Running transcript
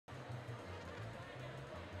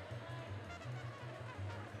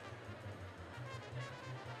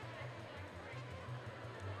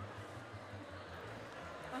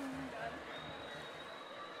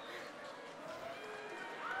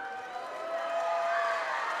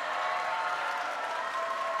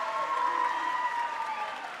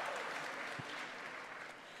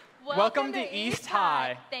Welcome to East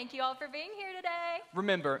High. Thank you all for being here today.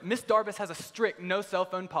 Remember, Miss Darbus has a strict no cell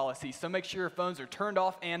phone policy, so make sure your phones are turned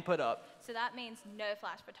off and put up. So that means no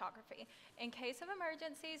flash photography. In case of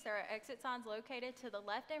emergencies, there are exit signs located to the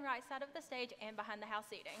left and right side of the stage and behind the house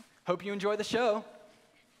seating. Hope you enjoy the show.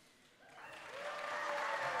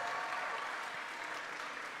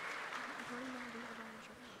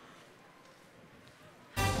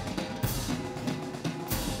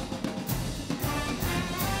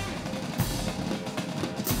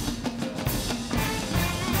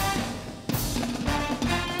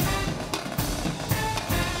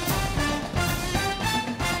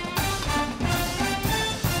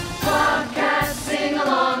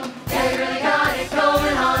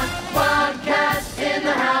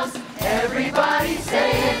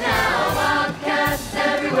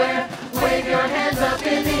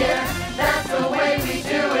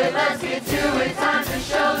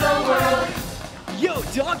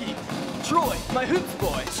 Doggy, Troy, my hoops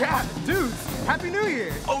boy. Cham, dudes, Happy New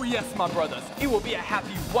Year. Oh yes, my brothers. It will be a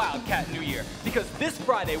happy Wildcat New Year because this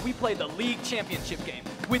Friday we play the league championship game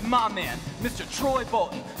with my man, Mr. Troy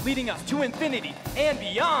Bolton, leading us to infinity and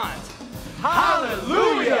beyond.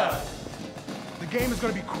 Hallelujah! The game is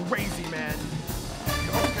going to be crazy, man.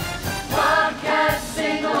 Wildcats,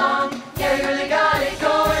 sing along. Yeah, you really got it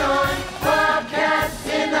going on. Wildcats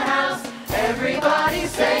in the house. Everybody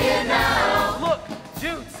say it now. Look,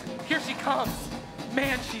 dudes, here she comes.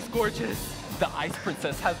 Man, she's gorgeous. The Ice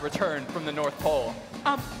Princess has returned from the North Pole.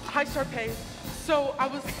 Hi, Sharpay. So, I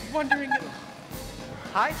was wondering...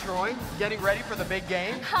 Hi, Troy. Getting ready for the big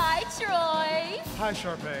game? Hi, Troy. Hi,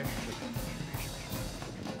 Sharpay.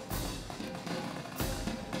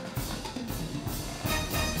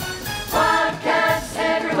 Wildcats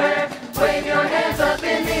everywhere. Wave your hands up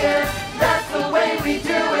in the air. That's the way we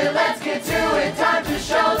do it. Let's get to it. Time to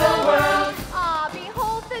show the world. Ah,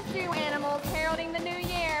 behold the zoo animals heralding the new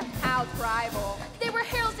year. How tribal. They were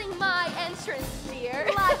heralding my entrance, dear.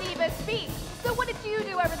 La Diva speak. So what did you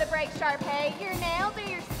do over the break, Sharpay? Your nails or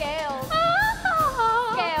your scales?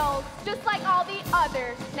 Scales, just like all the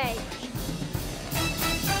other snakes.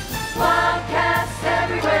 Wildcats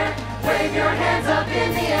everywhere. Wave your hands up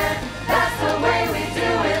in the air. That's the way we do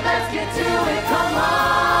it. Let's get to it. Come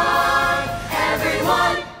on,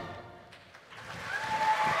 everyone.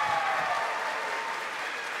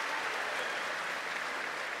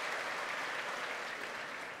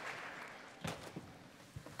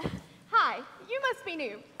 Hi, you must be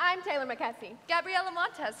new. I'm Taylor Mckessie. Gabriela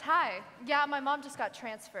Montes, hi. Yeah, my mom just got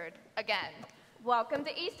transferred. Again. Welcome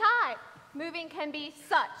to East High. Moving can be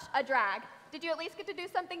such a drag. Did you at least get to do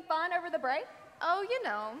something fun over the break? Oh, you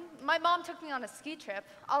know, my mom took me on a ski trip.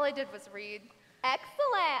 All I did was read.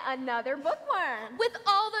 Excellent, another bookworm. With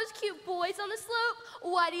all those cute boys on the slope,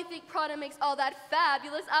 why do you think Prada makes all that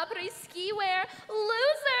fabulous après-ski wear?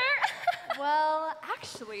 Loser! Well,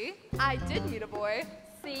 actually, I did meet a boy.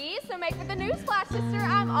 See, so make for the newsflash, sister.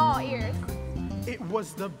 I'm all ears. It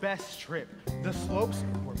was the best trip. The slopes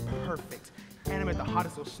were perfect. And I met the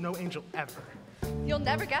hottest little snow angel ever. You'll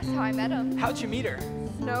never guess how I met him. How'd you meet her?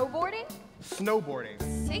 Snowboarding? Snowboarding.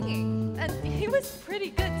 Singing. And he was pretty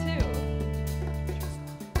good, too.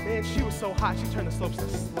 Man, she was so hot, she turned the slopes to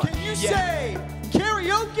slush. Can you say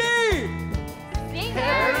karaoke? Sing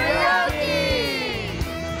karaoke!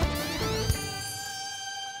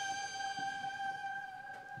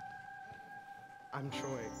 I'm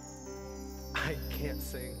Troy. I can't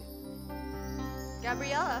sing.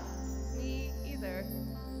 Gabriela. Me either.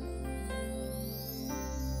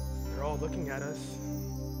 They're all looking at us.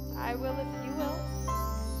 I will if you will.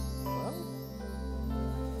 Well,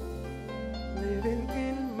 living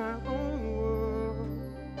in my own world,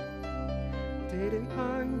 didn't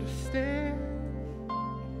understand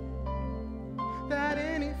that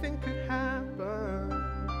anything could happen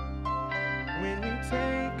when you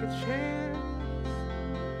take a chance.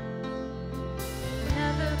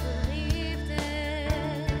 Never believed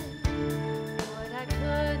in what I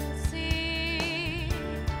couldn't see,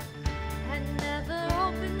 and never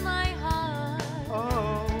opened my heart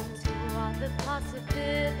to all the possibilities.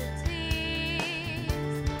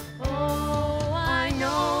 Oh, I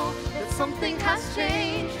know that something has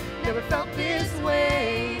changed. Never felt this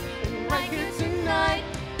way, and right here tonight,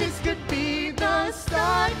 this could be the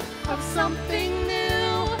start of something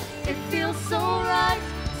new. It feels so right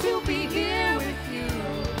to be here with you.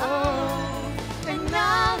 Oh, and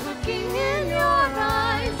now looking in your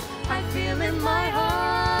eyes, I feel in my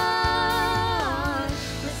heart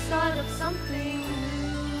the start of something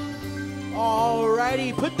new.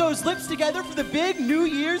 Alrighty, put those lips together for the big New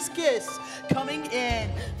Year's kiss. Coming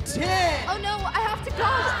in 10. Oh no, I have to go.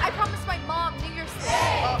 I promised my mom New Year's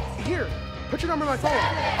Day. Here, put your number in my phone.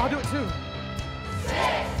 I'll do it too.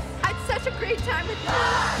 I had such a great time with you.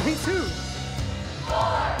 Me too.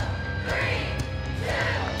 4, 3, 2,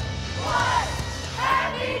 1.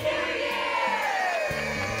 Happy New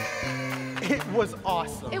Year! It was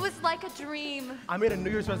awesome. It was like a dream. I made a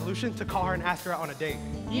New Year's resolution to call her and ask her out on a date.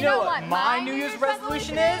 You know what my New Year's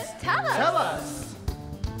resolution is? Tell us. Tell us.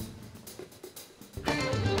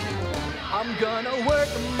 I'm gonna work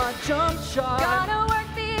my jump shot. Gonna work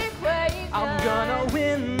the equation. I'm gonna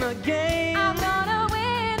win the game. I'm gonna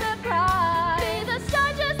win the prize. Be the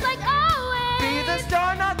star just like always. Be the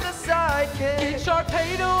star, not the sidekick. Get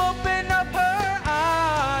Sharpay to open up her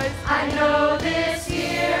eyes. I know this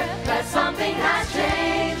year that something has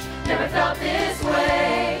changed. Never felt this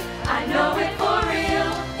way. I know it for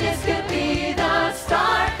real. This could be the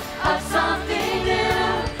start of something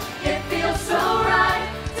new. It feels so right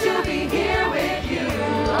to be here with you.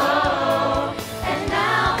 Oh, and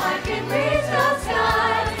now I can reach the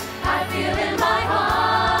skies. I feel in my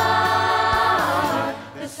heart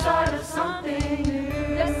the start of something new.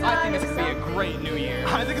 I think it's gonna be a great New Year.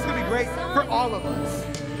 I think it's gonna be great for all of us.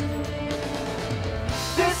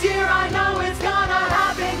 This year I know it's gonna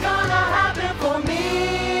happen for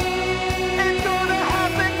me. It's gonna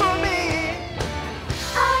happen for me.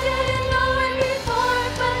 I didn't know it before,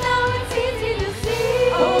 but now it's easy to see.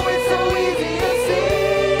 Oh, it's so easy to see.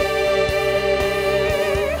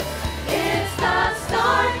 It's the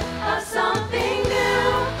start of something new.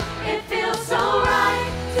 It feels so right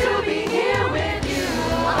to be here with you.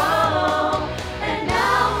 Oh, and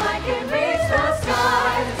now I can reach the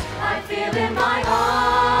skies. I feel in my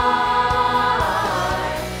heart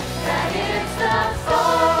that it's the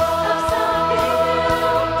start of something new.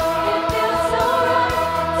 It feels so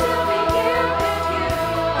right to be here with you.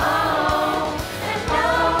 Oh, and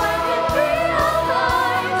now I can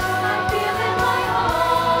realize I feel in my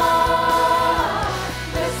heart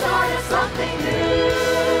the start of something new.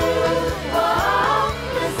 Oh,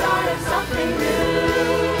 the start of something new.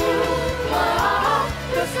 Oh,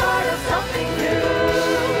 the start of something new.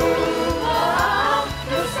 Oh,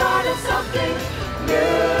 the start of something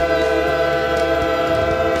new.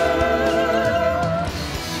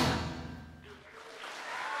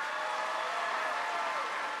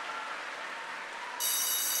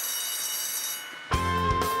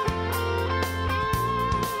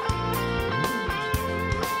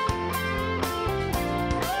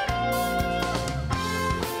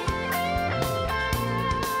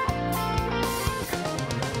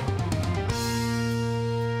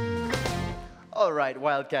 All right,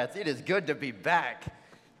 Wildcats, it is good to be back.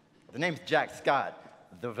 The name's Jack Scott,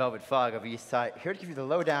 the Velvet Fog of East Side, here to give you the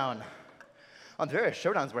lowdown on the various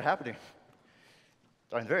showdowns we're having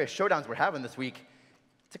this week.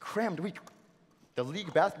 It's a crammed week. The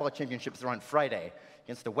league basketball championships are on Friday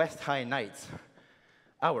against the West High Knights,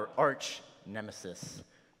 our arch nemesis.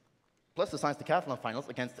 Plus the science decathlon finals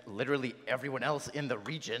against literally everyone else in the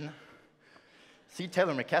region. See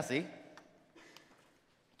Taylor Mckessie.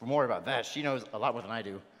 For more about that, she knows a lot more than I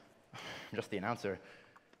do. I'm just the announcer.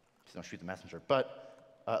 Just don't shoot the messenger. But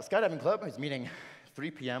Skydiving Club is meeting 3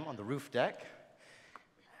 p.m. on the roof deck.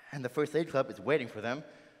 And the First Aid Club is waiting for them,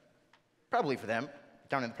 probably for them,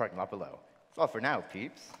 down in the parking lot below. That's all for now,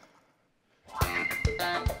 peeps.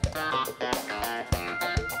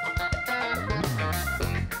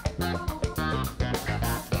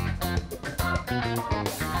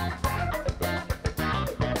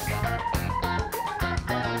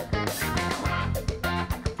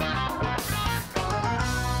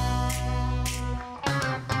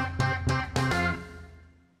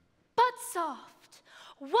 Soft,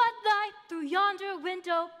 what light through yonder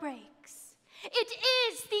window breaks? It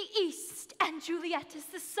is the east, and Juliet is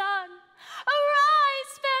the sun.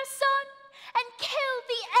 Arise, fair sun, and kill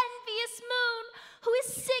the envious moon, who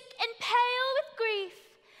is sick and pale with grief,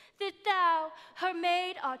 that thou, her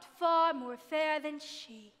maid, art far more fair than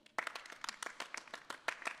she.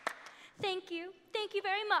 Thank you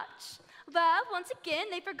very much. Well, once again,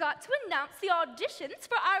 they forgot to announce the auditions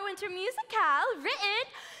for our winter musicale, written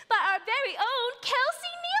by our very own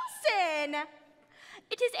Kelsey Nielsen.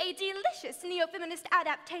 It is a delicious neo-feminist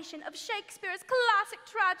adaptation of Shakespeare's classic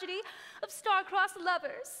tragedy of star-crossed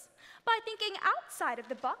lovers. By thinking outside of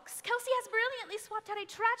the box, Kelsey has brilliantly swapped out a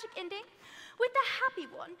tragic ending with a happy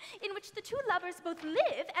one, in which the two lovers both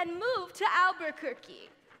live and move to Albuquerque.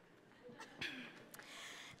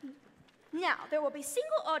 Now, there will be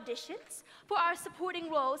single auditions for our supporting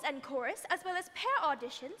roles and chorus, as well as pair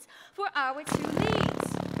auditions for our two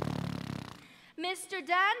leads. Mr.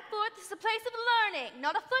 Danforth is a place of learning,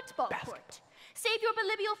 not a football court. Save your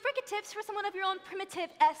bilibial fricatives for someone of your own primitive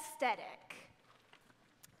aesthetic.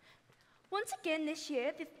 Once again this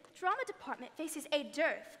year, the drama department faces a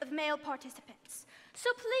dearth of male participants. So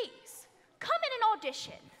please, come in and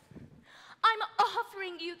audition. I'm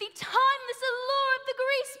offering you the timeless allure of the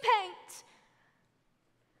grease paint.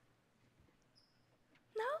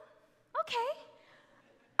 No? Okay.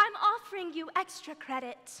 I'm offering you extra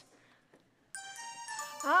credit.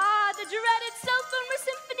 Ah, the dreaded cell phone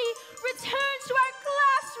symphony returns to our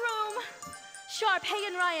classroom. Sharpay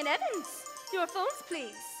and Ryan Evans, your phones,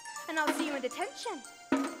 please, and I'll see you in detention.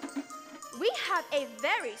 We have a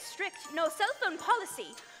very strict no cell phone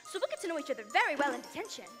policy, so we'll get to know each other very well in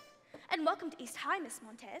detention. And welcome to East High, Miss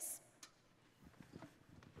Montez.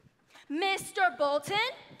 Mr. Bolton,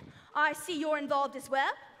 I see you're involved as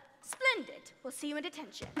well. Splendid. We'll see you in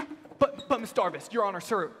detention. But Miss Darbus, Your Honor,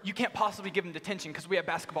 sir, you can't possibly give him detention because we have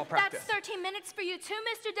basketball practice. That's 13 minutes for you too,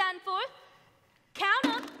 Mr. Danforth. Count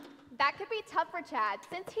 'em. That could be tough for Chad,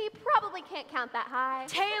 since he probably can't count that high.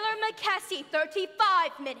 Taylor Mckessie,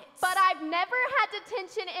 35 minutes. But I've never had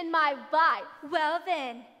detention in my life. Well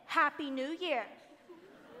then, Happy New Year.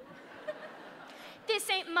 This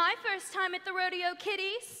ain't my first time at the rodeo,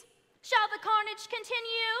 kiddies. Shall the carnage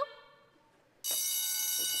continue?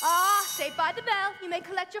 Ah, saved by the bell. You may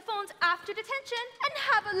collect your phones after detention, and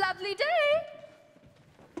have a lovely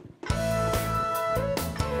day.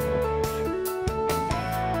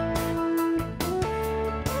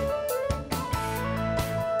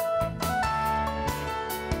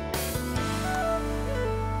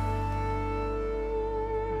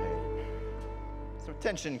 So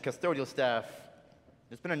attention, custodial staff.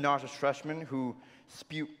 There's been a nauseous freshman who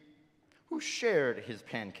shared his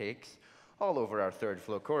pancakes all over our third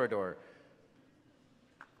floor corridor.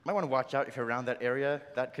 Might want to watch out if you're around that area.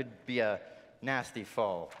 That could be a nasty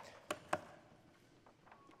fall.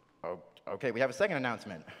 Oh, okay, we have a second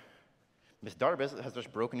announcement. Miss Darbus has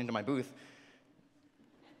just broken into my booth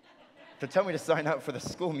to tell me to sign up for the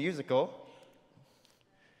school musical.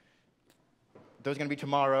 There's going to be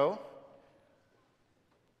tomorrow.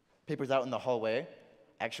 Papers out in the hallway.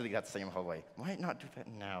 Actually, that's the same hallway. Why not do that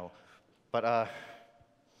now? But,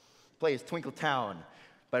 plays Twinkle Town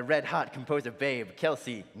by red hot composer babe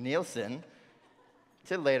Kelsey Nielsen.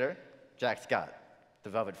 Till later, Jack Scott, The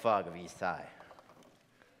Velvet Fog of East High.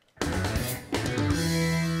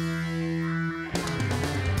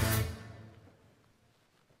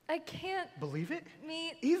 I can't believe it?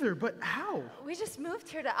 meet either, but how? We just moved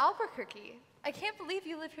here to Albuquerque. I can't believe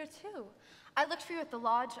you live here too. I looked for you at the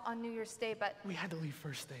lodge on New Year's Day, but We had to leave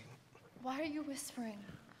first thing. why are you whispering?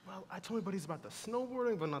 Well, I told my buddies about the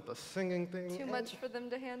snowboarding, but not the singing thing. Too much for them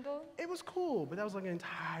to handle? It was cool, but that was like an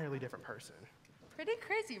entirely different person. Pretty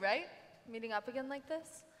crazy, right? Meeting up again like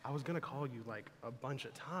this? I was gonna call you like a bunch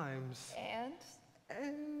of times.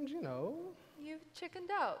 And you know. You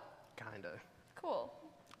chickened out. Kinda. Cool.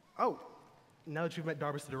 Oh, now that you've met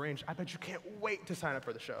Darbus to the range, I bet you can't wait to sign up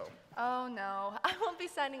for the show. Oh no, I won't be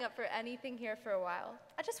signing up for anything here for a while.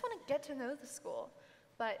 I just want to get to know the school.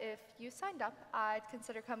 But if you signed up, I'd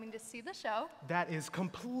consider coming to see the show. That is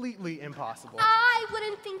completely impossible. I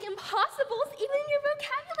wouldn't think impossibles, even in your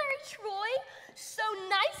vocabulary, Troy. So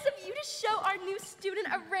nice of you to show our new student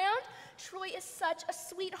around. Troy is such a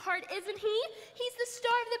sweetheart, isn't he? He's the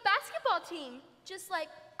star of the basketball team, just like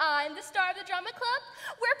I'm the star of the drama club.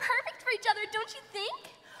 We're perfect for each other, don't you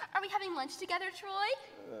think? Are we having lunch together, Troy?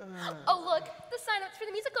 Oh, look, the sign-ups for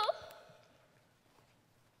the musical.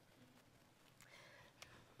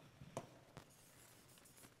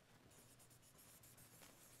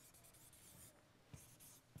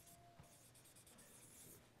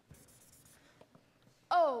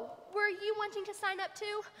 Oh, were you wanting to sign up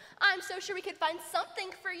too? I'm so sure we could find something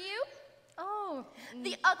for you. Oh.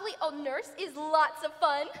 The ugly old nurse is lots of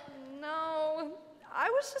fun. No, I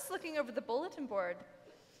was just looking over the bulletin board.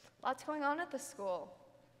 Lots going on at the school.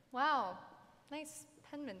 Wow, nice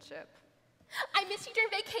penmanship. I missed you during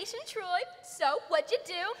vacation, Troy. So, what'd you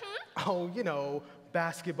do, Oh, you know,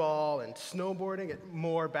 basketball and snowboarding and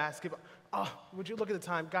more basketball. Oh, would you look at the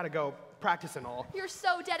time? Gotta go. Practice and all. You're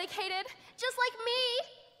so dedicated, just like me.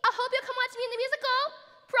 I hope you'll come watch me in the musical.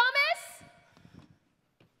 Promise?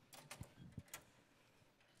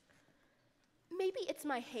 Maybe it's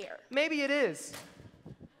my hair. Maybe it is.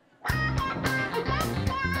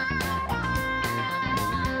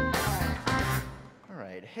 All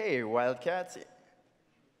right, hey, Wildcats. I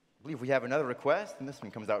believe we have another request, and this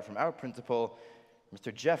one comes out from our principal,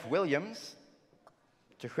 Mr. Jeff Williams,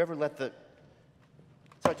 to whoever let the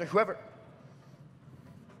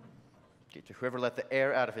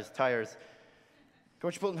air out of his tires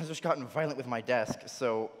Coach Bolton has just gotten violent with my desk,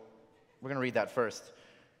 so we're going to read that first.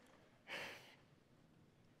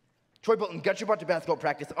 Troy Bolton, get your butt to basketball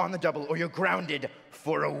practice on the double, or you're grounded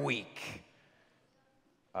for a week.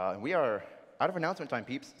 We are out of announcement time,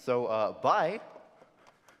 peeps, so bye.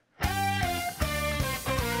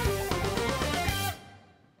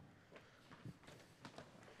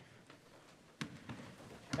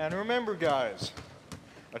 And remember, guys,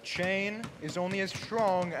 a chain is only as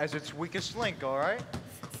strong as its weakest link, all right?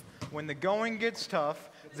 When the going gets tough,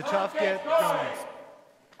 the tough get going.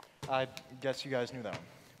 I guess you guys knew that one.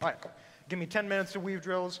 All right, give me 10 minutes to weave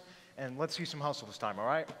drills, and let's see some hustle this time, all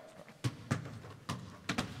right?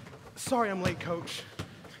 Sorry I'm late, Coach.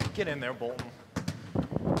 Get in there, Bolton.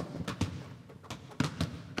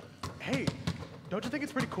 Hey, don't you think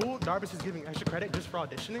it's pretty cool Darvis is giving extra credit just for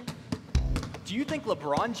auditioning? Do you think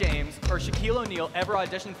LeBron James or Shaquille O'Neal ever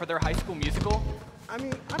auditioned for their high school musical? I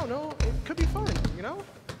mean, I don't know. It could be fun, you know?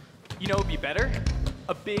 You know what would be better?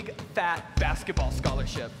 A big, fat basketball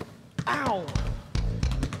scholarship. Ow!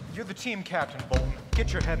 You're the team captain, Bolton.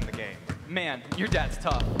 Get your head in the game. Man, your dad's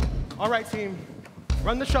tough. All right, team.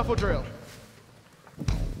 Run the shuffle drill.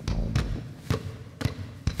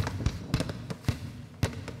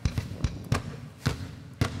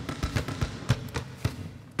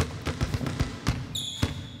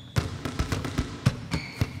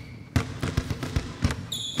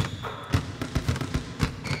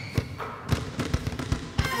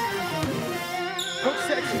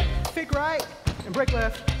 Break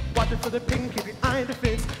left, watch it for the ping, keep your eye in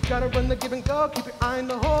defense. Gotta run the give and go, keep your eye in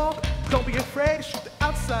the hole. Don't be afraid to shoot the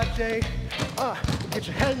outside, Jay. Get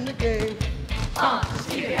your head in the game. Just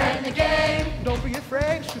keep your head in the game. Don't be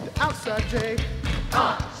afraid to shoot the outside, Jay.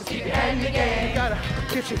 Just keep your head in the game. You gotta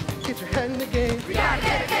get your head in the game. We gotta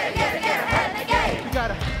get her head in the game. You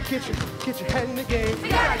gotta get your head in the game. We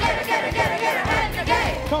gotta get her head in the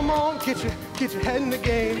game. Come on, get your head in the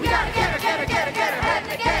game. We gotta get her head in the game.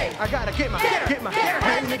 I gotta get my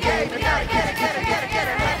head in the game. We gotta get her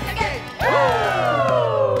head in the game.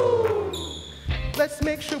 Let's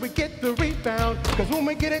make sure we get the rebound, cause when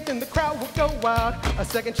we get it, then the crowd will go wild. A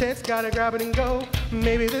second chance, gotta grab it and go.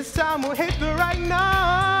 Maybe this time we'll hit the right note.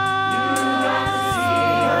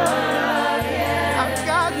 I've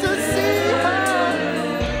got to see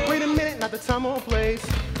her. Wait a minute, not the time or place.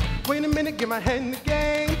 Wait a minute, get my head in the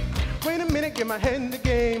game. Wait a minute, get my head in the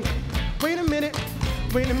game. Wait a minute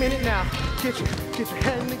now. Get your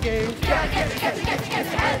head in the game. You gotta get your head in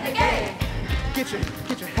the game. Get your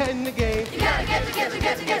head in the game. You gotta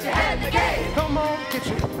get your head in the game. Come on, get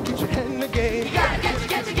your head in the game. You gotta get your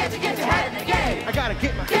head in the game. I gotta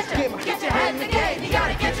get your head in the game. You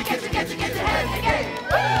gotta get your head in the game.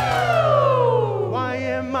 Why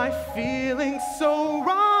am I feeling so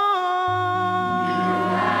wrong? You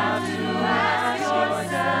have to ask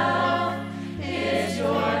yourself, is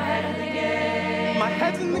your head in the game? My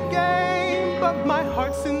head's in the game, but my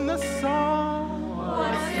heart's in the song.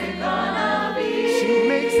 What's it gonna be? She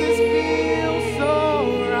makes this feel so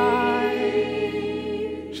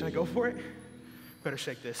right. Should I go for it? Better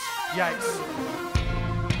shake this. Yikes.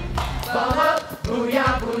 Ball up,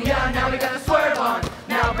 booyah, booyah, now we got a swerve on.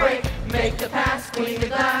 Now break, make the pass, clean the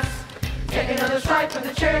glass. Take another strike from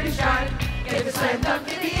the charity stripe. Get the slam dunk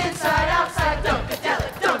to the inside, outside,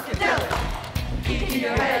 dunk-a-dell-it. Keep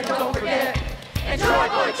your head, don't forget. And Troy,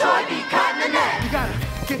 boy, Troy, be caught in the net. You gotta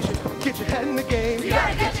get your head in the game. You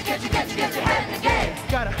gotta get your head in the game.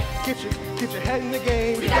 You gotta get your head in the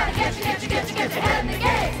game. You gotta get your head in the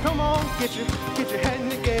game. Come on, get your head in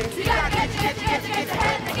the game. You gotta get your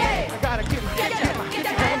head in the game. I gotta get my head in the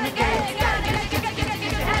game. You gotta get your head in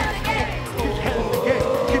the game.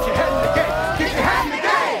 Get your head in the game. Get your head in the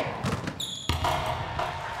game.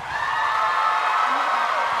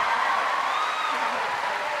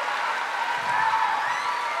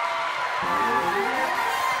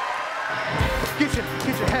 Get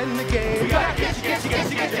your head in the game. You gotta get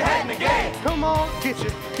your head in the game. Come on, get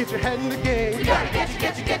your head in the game. You gotta get your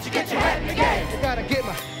head in the game. I gotta get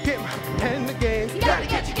my head in the game. You gotta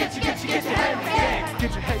get your head in the game.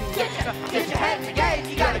 Get your head in the game. Get your head in the game.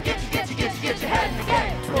 You gotta get your head in the game. Get your head in the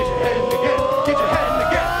game. Get your head in the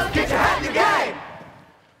game. Get your head in the game.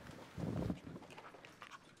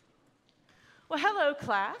 Well, hello,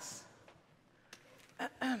 class.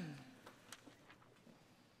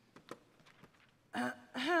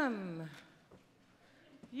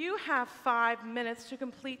 You have 5 minutes to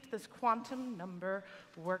complete this quantum number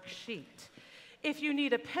worksheet. If you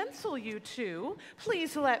need a pencil, you two,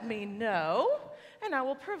 please let me know, and I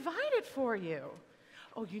will provide it for you.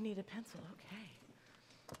 Oh, you need a pencil, okay.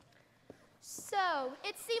 So,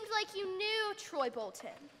 it seems like you knew Troy Bolton.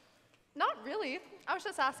 Not really. I was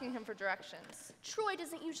just asking him for directions. Troy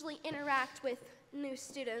doesn't usually interact with new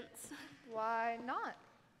students. Why not?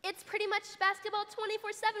 It's pretty much basketball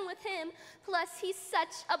 24/7 with him. Plus, he's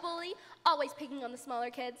such a bully, always picking on the smaller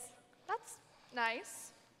kids. That's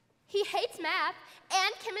nice. He hates math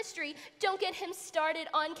and chemistry. Don't get him started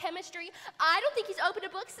on chemistry. I don't think he's opened a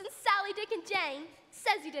book since Sally, Dick, and Jane.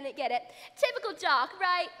 Says you didn't get it. Typical jock,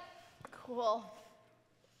 right? Cool.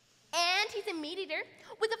 And he's a meat eater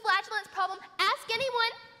with a flatulence problem. Ask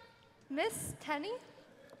anyone. Miss Tenney?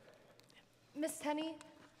 Miss Tenney?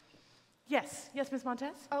 Yes, Miss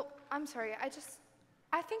Montez? Oh, I'm sorry.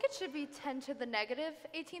 I think it should be 10 to the negative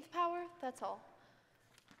 18th power. That's all.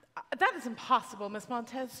 That is impossible, Miss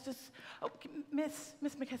Montez. Just, Miss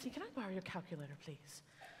Mckessie, can I borrow your calculator, please?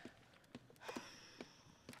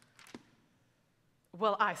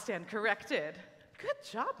 Well, I stand corrected. Good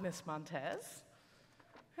job, Miss Montez.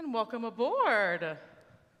 And welcome aboard.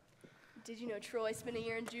 Did you know Troy spent a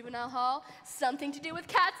year in juvenile hall? Something to do with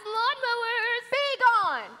cats and lawnmowers. Be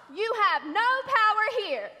gone! You have no power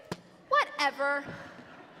here. Whatever.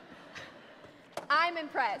 I'm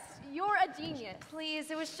impressed. You're a genius.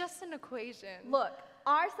 Please, it was just an equation. Look,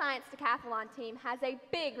 our science decathlon team has a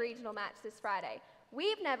big regional match this Friday.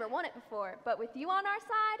 We've never won it before, but with you on our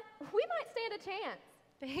side, we might stand a chance.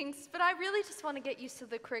 Thanks, but I really just want to get used to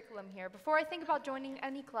the curriculum here before I think about joining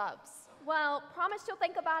any clubs. Well, promise you'll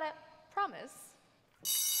think about it? Promise.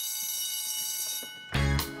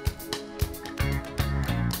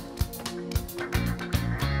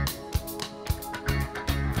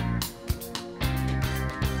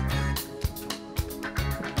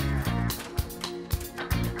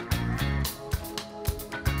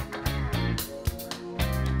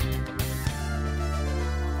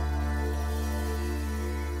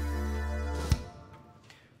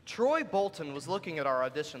 Troy Bolton was looking at our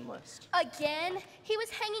audition list. Again? He was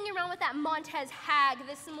hanging around with that Montez hag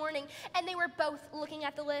this morning, and they were both looking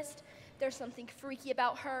at the list. There's something freaky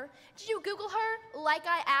about her. Did you Google her, like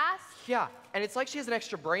I asked? Yeah, and it's like she has an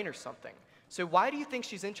extra brain or something. So why do you think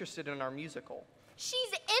she's interested in our musical?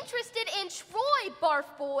 She's interested in Troy,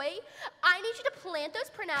 barf boy. I need you to plant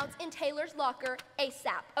those printouts in Taylor's locker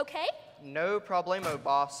ASAP, okay? No problemo,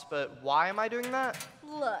 boss, but why am I doing that?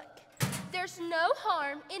 Look, there's no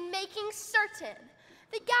harm in making certain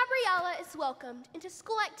that Gabriella is welcomed into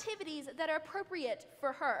school activities that are appropriate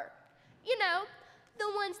for her. You know, the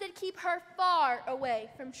ones that keep her far away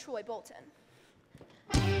from Troy Bolton.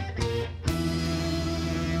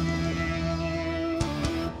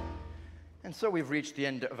 And so we've reached the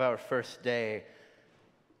end of our first day.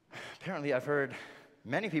 Apparently, I've heard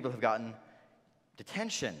many people have gotten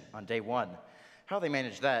detention on day one. How they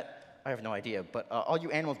manage that, I have no idea, but all you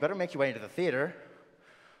animals better make your way into the theater,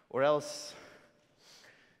 or else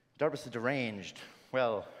Darbus is deranged.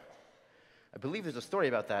 Well, I believe there's a story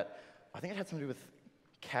about that. I think it had something to do with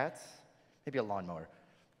cats, maybe a lawnmower.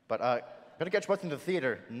 But better get your butts into the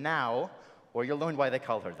theater now, or you'll learn why they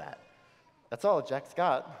call her that. That's all, Jack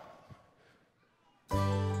Scott.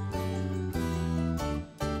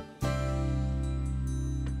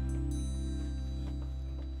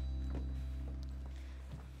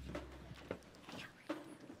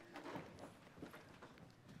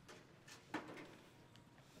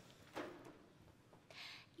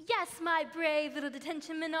 Yes, my brave little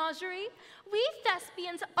detention menagerie. We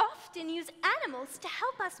thespians often use animals to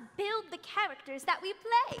help us build the characters that we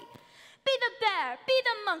play. Be the bear, be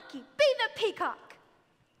the monkey, be the peacock.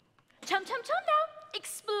 Chum, chum, chum now,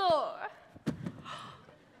 explore.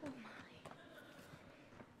 Oh my.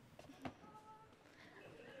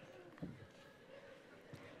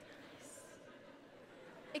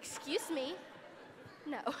 Excuse me?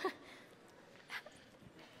 No.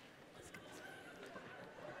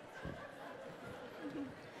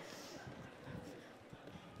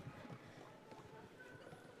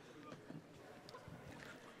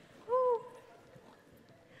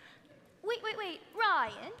 Wait,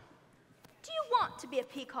 Ryan, do you want to be a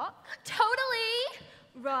peacock? Totally!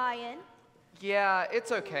 Ryan? Yeah,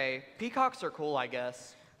 it's okay. Peacocks are cool, I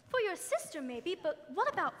guess. For your sister, maybe, but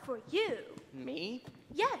what about for you? Me?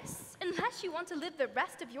 Yes, unless you want to live the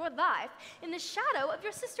rest of your life in the shadow of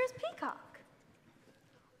your sister's peacock.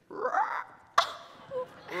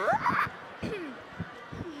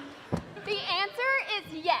 The answer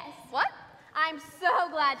is yes. What? I'm so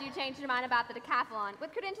glad you changed your mind about the decathlon.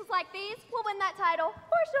 With credentials like these, we'll win that title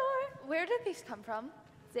for sure. Where did these come from?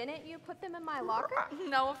 Didn't you put them in my locker?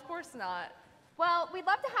 No, of course not. Well, we'd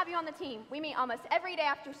love to have you on the team. We meet almost every day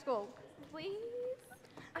after school. Please?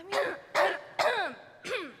 I mean,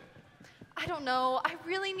 I don't know. I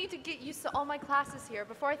really need to get used to all my classes here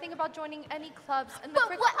before I think about joining any clubs. And But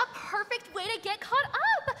what a perfect way to get caught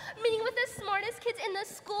up! Meeting with the smartest kids in the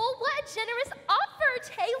school. What a generous offer,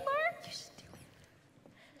 Taylor! You should do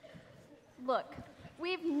it. Look,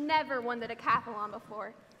 we've never won the decathlon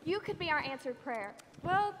before. You could be our answered prayer.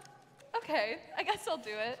 Well, okay. I guess I'll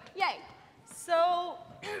do it. Yay. So,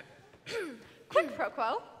 quick pro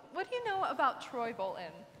quo. What do you know about Troy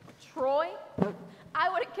Bolton? Troy? I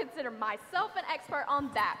wouldn't consider myself an expert on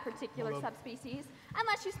that particular subspecies,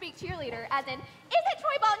 unless you speak cheerleader, as in, isn't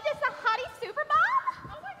Troy Bolton just a hottie super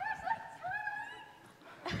bomb? Oh my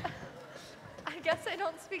gosh, like I guess I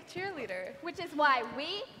don't speak cheerleader. Which is why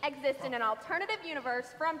we exist in an alternative universe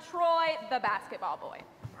from Troy, the basketball boy.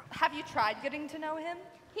 Have you tried getting to know him?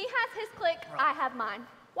 He has his clique, I have mine.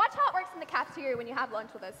 Watch how it works in the cafeteria when you have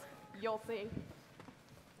lunch with us. You'll see.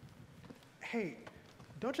 Hey,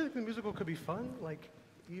 don't you think the musical could be fun? Like,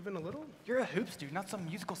 even a little? You're a hoops dude, not some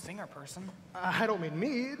musical singer person. I don't mean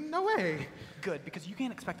me. No way. Good, because you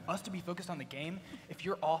can't expect us to be focused on the game if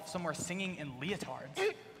you're off somewhere singing in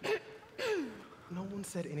leotards. No one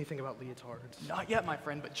said anything about leotards. Not yet, my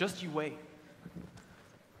friend, but just you wait.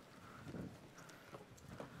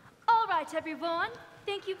 All right, everyone.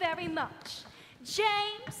 Thank you very much.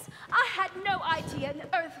 James, I had no idea an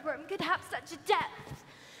earthworm could have such depth,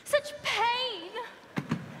 such pain.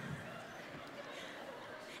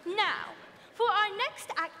 Now, for our next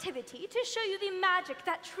activity, to show you the magic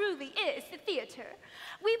that truly is the theater,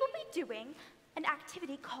 we will be doing an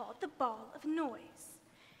activity called the Ball of Noise.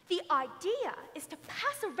 The idea is to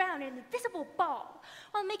pass around an invisible ball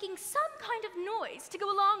while making some kind of noise to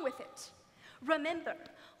go along with it. Remember,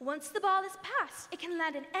 once the ball is passed, it can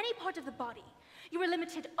land in any part of the body. You are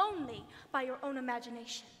limited only by your own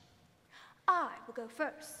imagination. I will go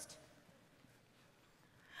first.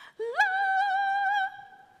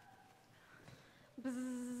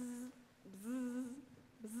 Bzz, bzz,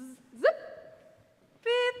 bzz, zip.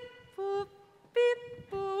 Beep, boop,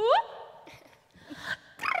 beep, boop.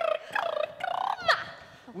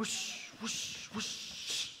 Whoosh, whoosh, whoosh.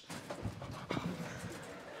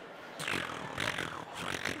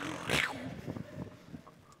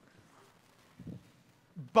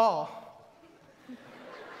 Ball.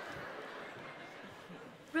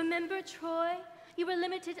 Remember, Troy, you are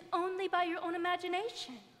limited only by your own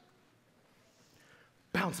imagination.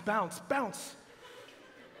 Bounce, bounce, bounce.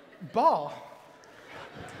 Ball.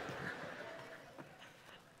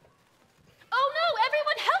 Oh no,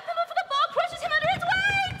 everyone help him before the ball crushes him under his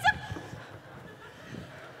weight!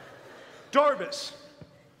 Darbus,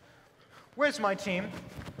 where's my team?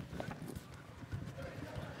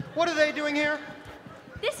 What are they doing here?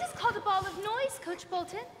 This is called a ball of noise, Coach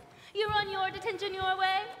Bolton. You run your detention your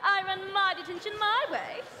way, I run my detention my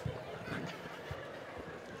way.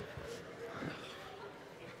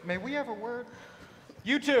 May we have a word?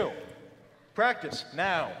 You two, practice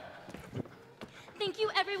now. Thank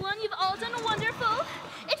you, everyone. You've all done wonderful.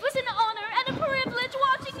 It was an honor and a privilege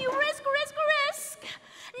watching you risk.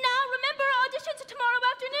 Now, remember, auditions are tomorrow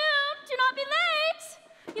afternoon. Do not be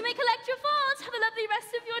late. You may collect your faults. Have a lovely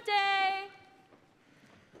rest of your day.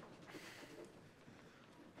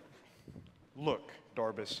 Look,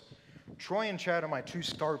 Darbus, Troy and Chad are my two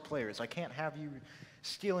star players. I can't have you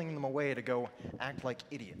stealing them away to go act like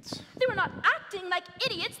idiots. They were not acting like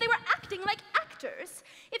idiots. They were acting like actors.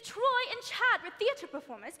 If Troy and Chad were theater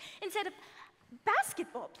performers instead of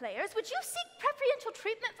basketball players, would you seek preferential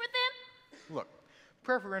treatment for them? Look,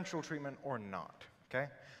 preferential treatment or not, okay?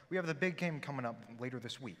 We have the big game coming up later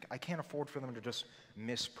this week. I can't afford for them to just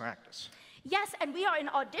miss practice. Yes, and we are in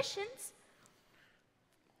auditions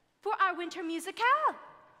for our winter musicale.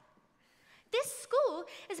 This school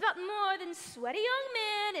is about more than sweaty young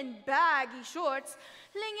men in baggy shorts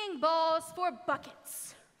flinging balls for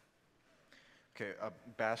buckets. Okay,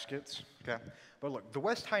 baskets, okay? But look, the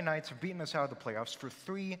West High Knights have beaten us out of the playoffs for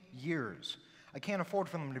 3 years. I can't afford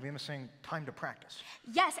for them to be missing time to practice.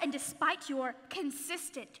 Yes, and despite your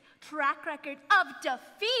consistent track record of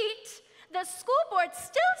defeat, the school board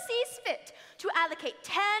still sees fit to allocate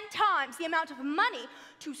 10 times the amount of money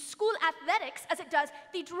to school athletics as it does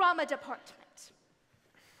the drama department.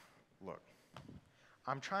 Look,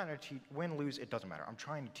 I'm trying to teach, win, lose, it doesn't matter. I'm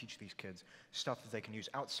trying to teach these kids stuff that they can use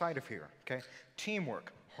outside of here, okay?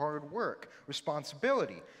 Teamwork, hard work,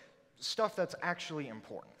 responsibility, stuff that's actually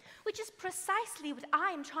important. Which is precisely what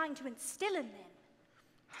I am trying to instill in them.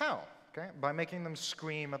 How? Okay, by making them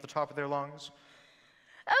scream at the top of their lungs.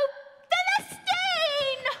 Oh,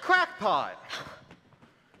 Philistine! Crackpot!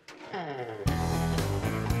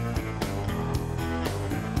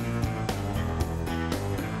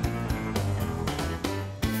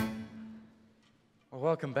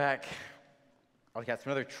 Welcome back. I'll cast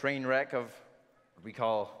another train wreck of what we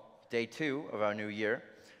call day 2 of our new year.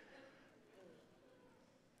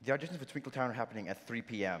 The auditions for Twinkletown are happening at 3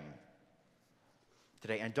 p.m.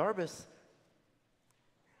 today, and Darbus,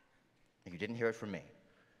 you didn't hear it from me,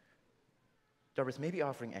 Darbus may be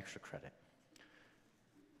offering extra credit.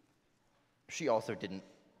 She also didn't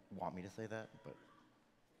want me to say that, but,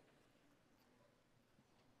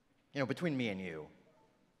 you know, between me and you,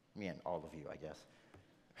 me and all of you, I guess,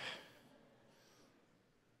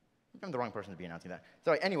 I'm the wrong person to be announcing that.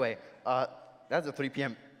 So anyway, that's at 3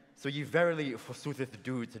 p.m. So ye verily, forsootheth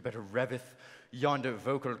dudes, had better reveth yonder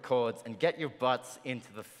vocal cords and get your butts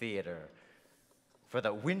into the theater for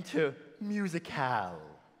the winter MUSCIAL.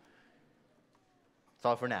 That's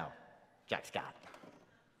all for now. Jack Scott.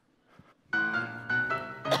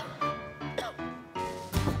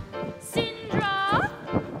 Sindra,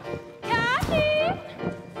 Kathy,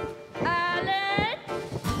 Alan,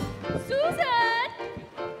 Susan,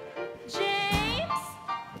 James.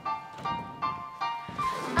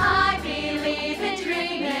 I believe in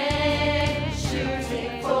dreaming,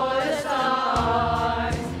 shooting for the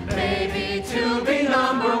stars. Maybe to be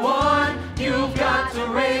number one, you've got to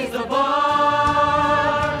raise the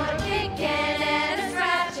bar. Kicking and a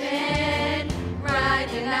scratching,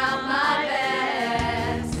 riding out my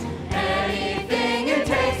best. Anything it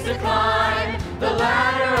takes to climb the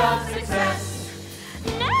ladder of success.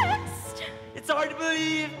 Next! It's hard to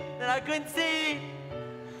believe that I couldn't see.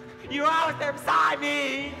 You were always there beside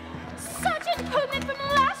me. Such improvement from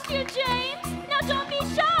last year, James. Now don't be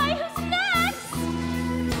shy. Who's next?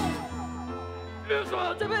 It's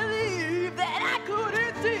hard to believe that I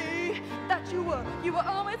couldn't see that you were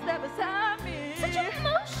always there beside me. Such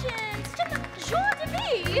emotion, such a joie de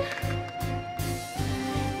vivre.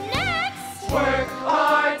 Next! Work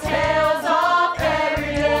our tails off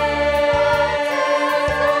every day.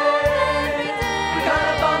 We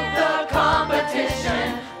gotta bump the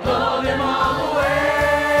competition, blow them all away.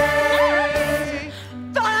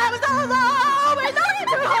 Thought I was alone, but no,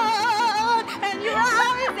 you're too hard, and you're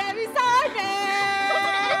always there beside me. What's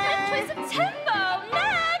an infinite choice of tempo?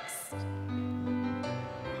 Next!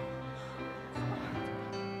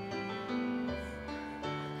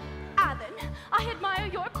 Alan, I admire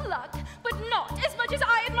your pluck, but not as much as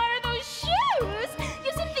I admire those shoes.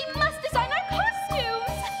 You simply must design our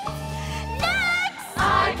costumes. Next!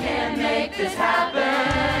 I can make this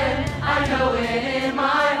happen. I know it in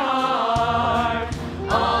my heart.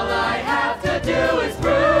 All I have to do is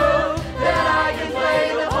prove that I can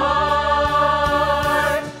play the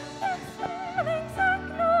part.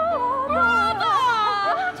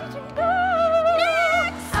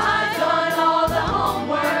 Next! I've done all the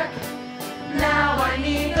homework. Now I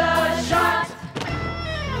need the shot.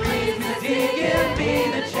 Please, Miss Zeke, give me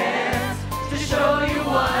the chance to show you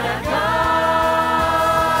what I've got.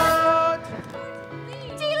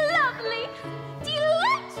 Lovely,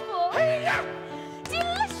 delightful,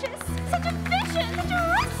 delicious, such a vision, such a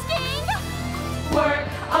resting. Work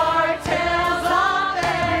our tails off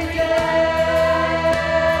every day.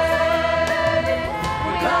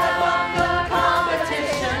 We gotta bump the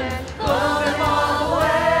competition, blow them all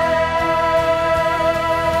away.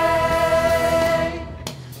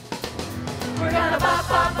 We're gonna bop,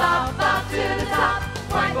 bop, bop, bop to the top.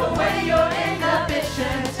 Wipe away your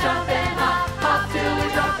inhibitions. Jump and hop, hop till we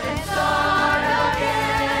drop and start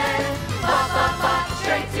again. Bop, bop, bop,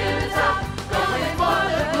 straight to the top. Going for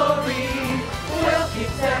the glory. We'll keep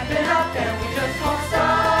stepping up and we just won't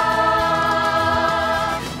stop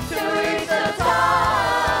till we reach the top.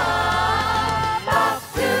 Up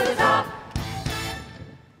to the top.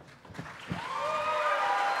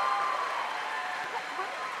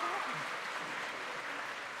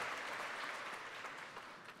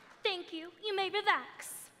 Thank you. You may relax.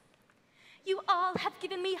 You all have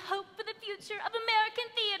given me hope for the future of American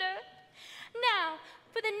theater. Now,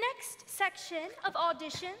 for the next section of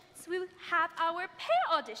auditions, we have our pair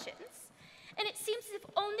auditions. And it seems as if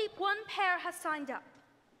only one pair has signed up.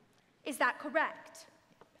 Is that correct?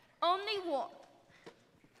 Only one.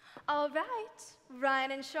 All right,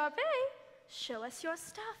 Ryan and Sharpay, show us your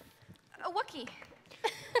stuff. Wookie.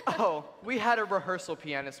 Oh, we had a rehearsal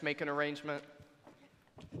pianist make an arrangement.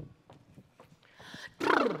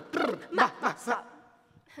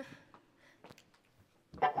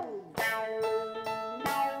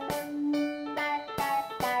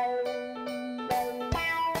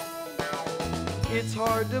 It's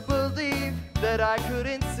hard to believe that I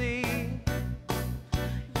couldn't see.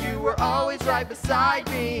 You were always right beside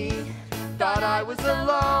me. Thought I was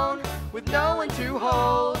alone with no one to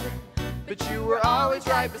hold, but you were always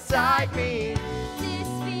right beside me. This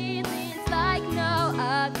feeling's like no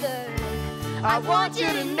other. I want you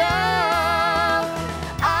to know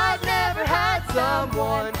I've never had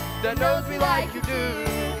someone that knows me like you do,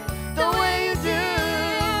 the way you do.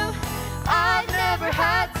 I've never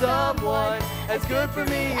had someone as good for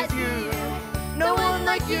me as you, no one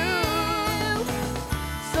like you.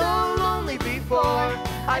 So lonely before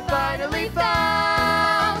I finally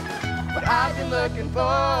found what I've been looking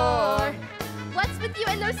for. What's with you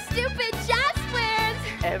and those stupid jazz squares?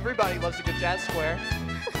 Everybody loves a good jazz square.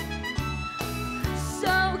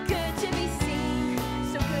 So good to be seen,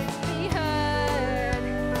 so good to be heard.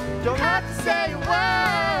 Don't have to say a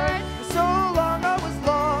word. For so long I was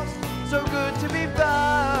lost, so good to be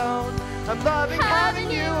found. I'm loving having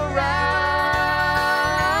you around.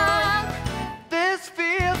 This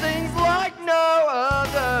feeling's like no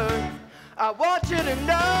other. I want you to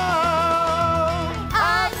know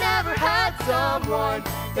I've never had someone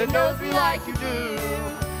that knows me like you do,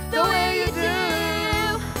 the way you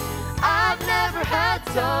do. I've never had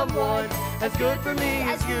someone as good for me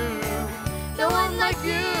as you, no one like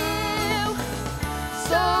you.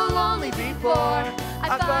 So lonely before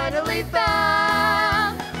I finally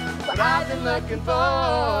found what I've been looking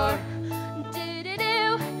for.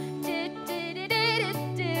 Do-do-do,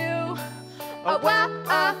 do-do-do-do-do. Oh, wow,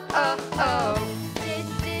 oh, oh, oh.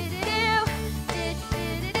 Do-do-do-do,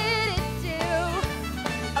 do-do-do-do-do.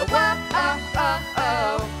 Oh, wow, oh, oh,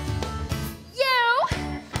 oh. You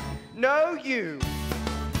No, you.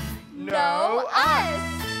 know us.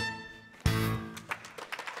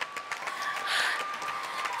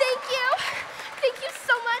 Thank you. Thank you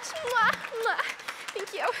so much. Mwah, mwah. Thank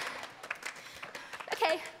you.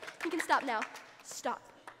 Okay, you can stop now. Stop.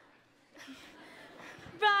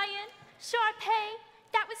 Bryan, Sharpay,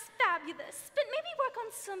 that was fabulous. But maybe work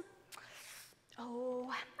on some,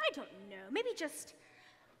 oh, I don't know, maybe just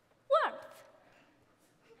warmth.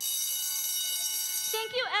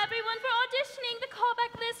 Thank you, everyone, for auditioning. The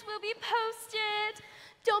callback list will be posted.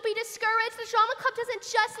 Don't be discouraged. The drama club doesn't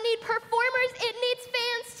just need performers, it needs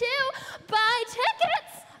fans too. Buy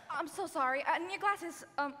tickets. I'm so sorry. I need your glasses.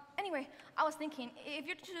 Anyway, I was thinking, if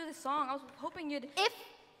you're to do this song, I was hoping you'd... If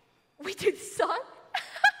we do the song?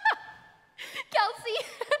 Kelsey,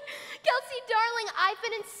 darling, I've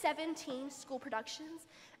been in 17 school productions,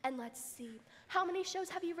 and let's see, how many shows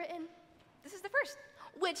have you written? This is the first.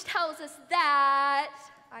 Which tells us that...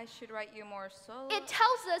 I should write you more solo. It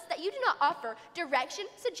tells us that you do not offer direction,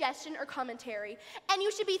 suggestion, or commentary, and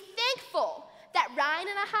you should be thankful that Ryan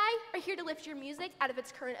and I are here to lift your music out of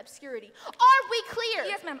its current obscurity. Are we clear?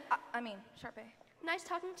 Yes, ma'am. I mean, Sharpay. Nice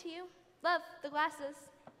talking to you. Love, the glasses.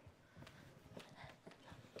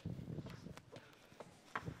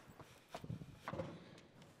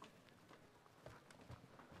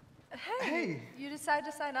 Hey, you decided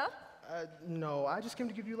to sign up? No, I just came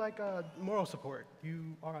to give you like moral support.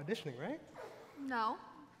 You are auditioning, right? No.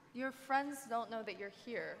 Your friends don't know that you're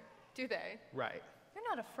here, do they? Right. You're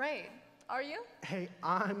not afraid, are you? Hey,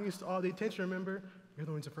 I'm used to all the attention, remember? You're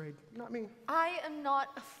the one's afraid, not me. I am not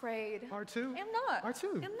afraid. R2? I'm not.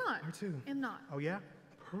 R2? I'm not. R2? I'm not. Oh yeah?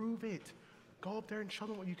 Prove it. Go up there and show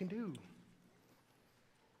them what you can do.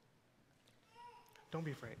 Don't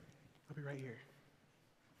be afraid. I'll be right here.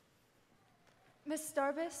 Miss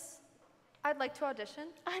Starbus, I'd like to audition.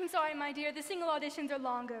 I'm sorry, my dear. The single auditions are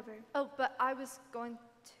long over. Oh, but I was going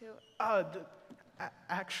to...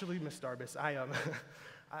 Actually, Miss Starbus,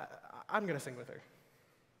 I'm gonna sing with her.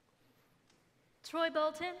 Troy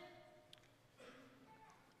Bolton?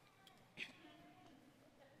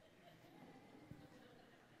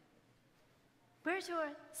 Where's your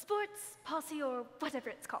sports posse or whatever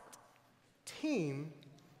it's called? Team,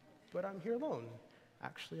 but I'm here alone.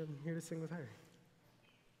 Actually, I'm here to sing with her.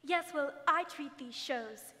 Yes, well, I treat these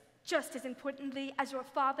shows just as importantly as your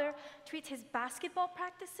father treats his basketball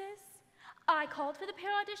practices. I called for the pair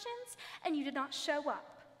auditions, and you did not show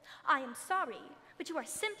up. I am sorry, but you are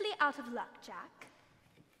simply out of luck, Jack.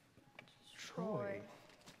 Troy.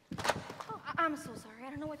 Oh, I'm so sorry. I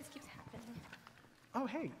don't know why this keeps happening. Oh,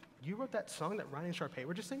 hey, you wrote that song that Ryan and Sharpay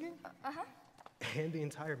were just singing? Uh-huh. And the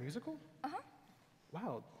entire musical? Uh-huh.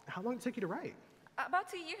 Wow, how long did it take you to write? About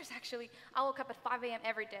 2 years, actually. I woke up at 5 a.m.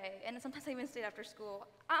 every day, and sometimes I even stayed after school.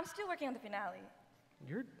 I'm still working on the finale.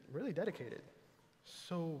 You're really dedicated.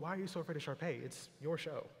 So why are you so afraid of Sharpay? It's your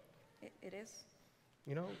show. It is?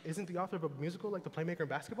 You know, isn't the author of a musical like the playmaker in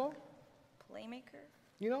basketball? Playmaker?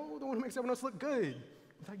 You know, the one who makes everyone else look good.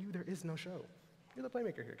 Without you, there is no show. You're the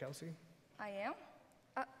playmaker here, Kelsey. I am?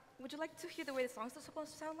 Would you like to hear the way the songs are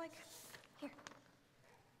supposed to sound like? Here.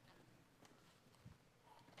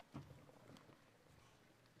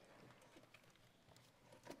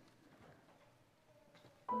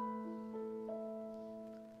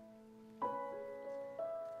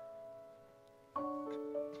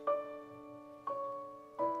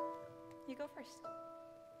 go first.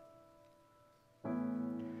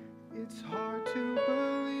 It's hard to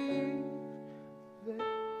believe that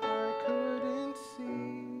I couldn't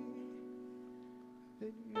see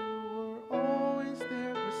that you were always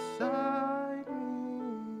there beside me.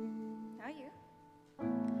 Now you.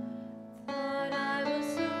 Thought I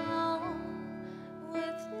was alone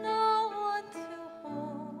with no one to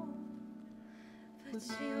hold, but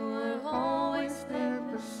you were always there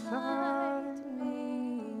beside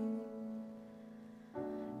me.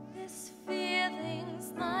 This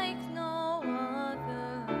feeling's like no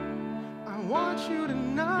other. I want you to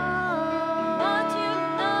know. Want you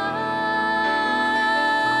to know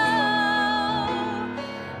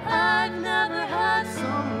I've never had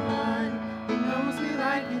Someone who knows me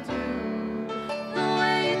like you do. the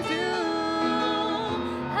way you do.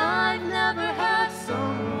 I've never had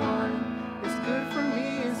Someone as good for me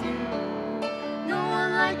as you. no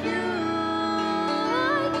one like you,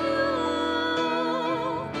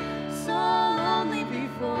 so lonely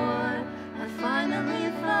before I finally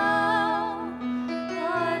found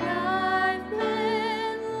what I've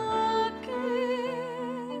been looking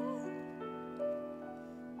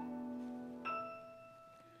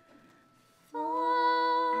for.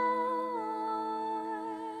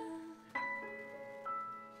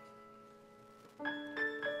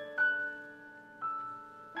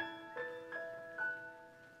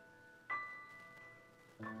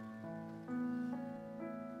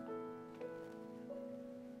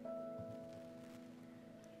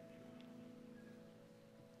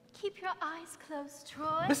 Keep your eyes closed,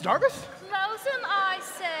 Troy. Miss Darvis? Close them, I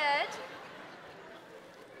said.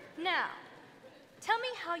 Now, tell me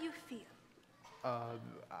how you feel.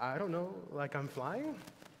 I don't know, like I'm flying?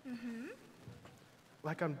 Mm-hmm.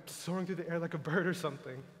 Like I'm soaring through the air like a bird or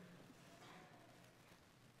something.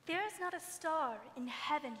 There is not a star in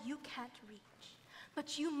heaven you can't reach,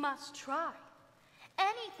 but you must try.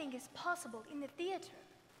 Anything is possible in the theater.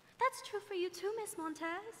 That's true for you too, Miss Montez.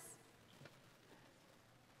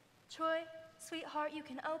 Troy, sweetheart, you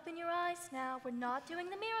can open your eyes now. We're not doing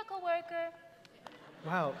the miracle worker.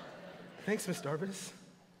 Wow, thanks, Miss Darvis.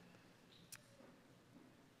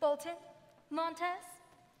 Bolton, Montez,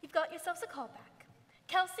 you've got yourselves a callback.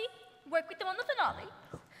 Kelsey, work with them on the finale.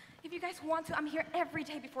 If you guys want to, I'm here every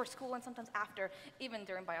day before school and sometimes after, even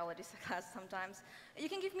during biology class sometimes. You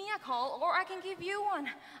can give me a call or I can give you one.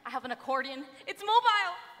 I have an accordion. It's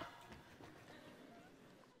mobile.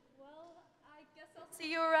 Well, I guess I'll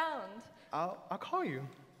see you around. I'll call you.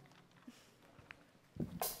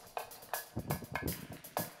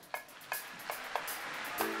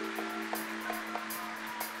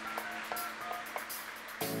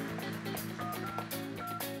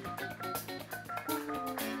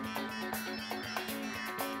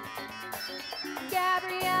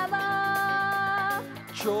 Gabriella,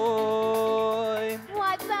 Troy,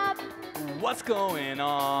 what's up? what's going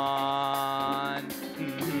on?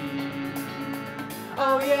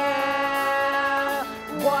 Oh yeah,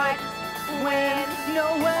 what, when,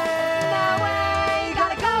 no way. No way,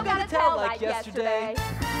 gotta go, gotta tell like like yesterday.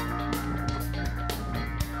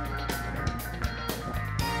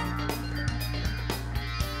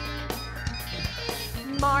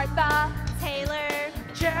 Martha, Taylor,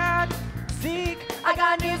 Gerrard, Zeke, I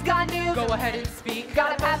got news, go ahead and speak.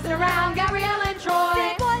 gotta pass it around, Gabrielle and Troy.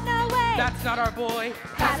 Say what, no way. That's not our boy.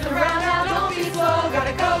 Pass it around now, don't be slow.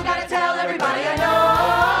 Gotta go, gotta tell everybody I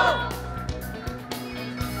know.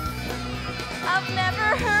 I've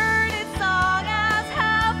never heard a song as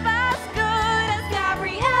half as good as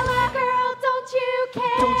Gabriella, girl, don't you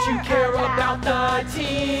care? Don't you care about the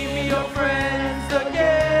team, your friends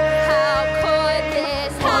again? How could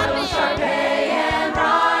this happen? Sharpay and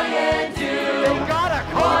Bryan do. They got a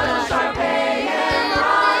What will Sharpay and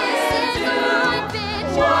Bryan do?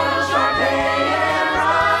 What will Sharpay and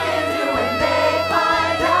Bryan do when they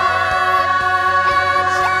find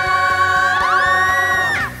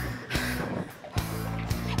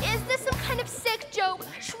out? Is this some kind of sick joke?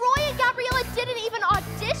 Troy and Gabriella didn't even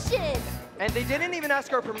audition. And they didn't even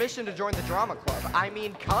ask our permission to join the drama club. I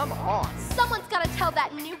mean, come on. Someone's gotta tell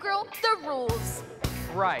that new girl the rules.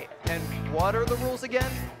 Right, and what are the rules again?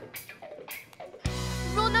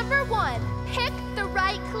 Rule number 1, pick the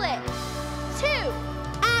right click. 2,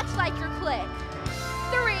 act like your click.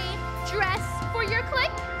 3, dress for your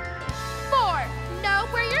click. 4, know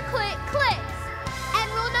where your click clicks.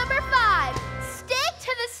 And rule number 5, stick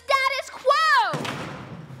to the status quo.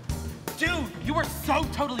 Dude, you are so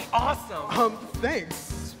totally awesome.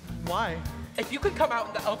 Thanks. Why? If you could come out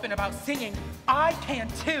in the open about singing, I can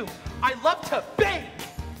too. I love to bake.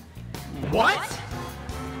 What?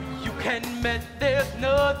 You can bet there's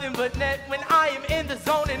nothing but net when I am in the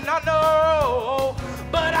zone and I know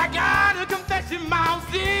to my own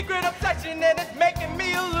secret obsession, and it's making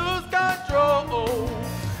me lose control.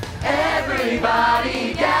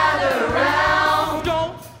 Everybody gather round.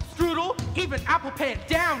 Don't strudel, even apple pan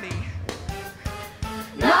downy.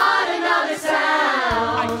 Not another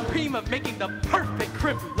sound. I dream of making the perfect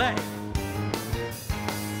creme brulee.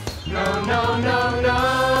 No, no, no, no,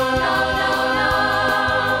 no, no,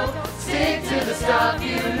 no. Stick to the stuff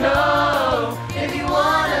you know. If you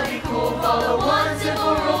wanna be cool, follow one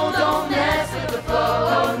simple rule. Don't mess with the flow,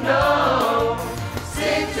 oh no.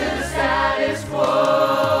 Stick to the status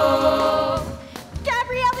quo.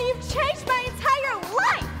 Gabriella, you've changed my entire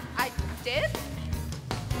life. I did?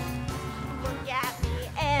 Look at me,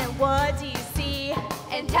 and what do you see?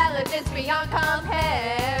 Intelligence beyond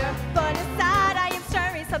compare. But inside I am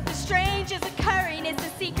stirring, something strange is occurring. It's a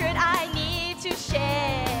secret I need to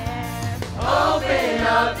share. Open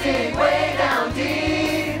up, dig way down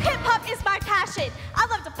deep. Hip-hop is my passion. I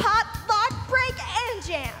love to pop, lock, break, and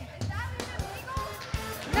jam.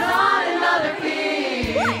 Not another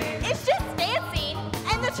beat. What? It's just dancing.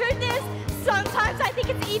 And the truth is, sometimes I think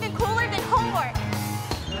it's even cooler than homework.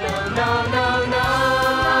 No, no, no, no,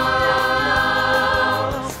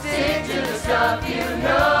 no. Stick to the stuff you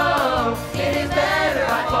know. It is better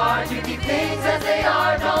by far to keep things as they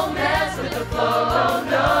are. Don't mess with the flow, oh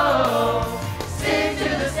no. Stick to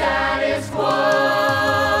the status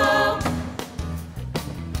quo.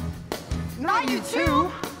 Not you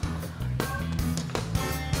too.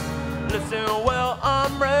 Listen, well,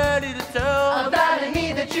 I'm ready to tell About a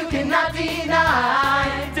need that you cannot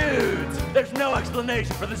deny. Dudes, there's no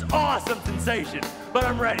explanation for this awesome sensation, but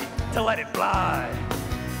I'm ready to let it fly.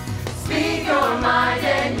 Speak your mind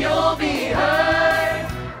and you'll be heard.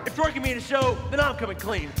 If Troy can be in a show, then I'm coming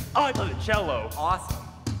clean. I play the cello. Awesome.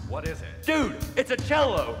 What is it? Dude, it's a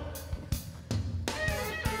cello.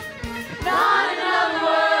 Not another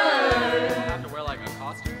word. You have to wear like a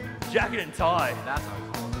costume? Jacket and tie. That's how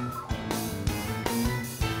it's called.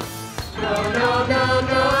 No, no, no,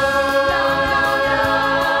 no, no.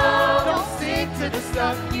 Don't stick to the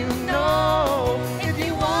stuff you know. If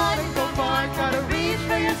you want to go far, gotta reach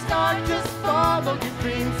for your star. Just follow your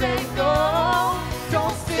dreams and go.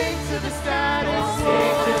 Don't stick to the status quo.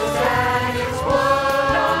 Stick to the status quo.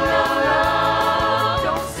 No, no, no.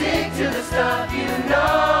 Don't stick to the stuff you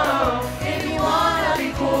know. If you wanna be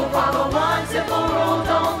cool, follow one simple rule.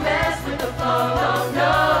 Don't mess with the flow, oh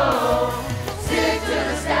no. Stick to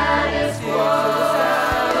the status quo.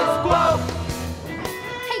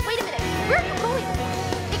 Hey, wait a minute. Where are you going?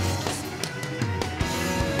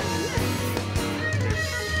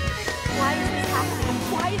 Why is this happening?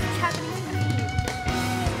 Why is this happening to me?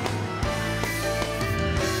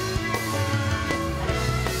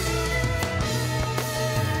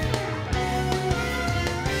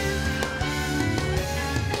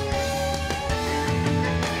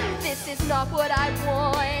 This is not what I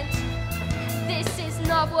want. This is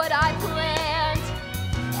not what I planned.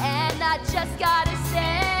 And I just gotta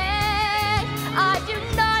say, I do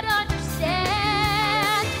not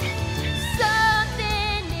understand.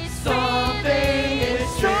 Something is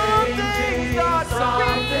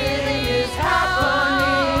Something is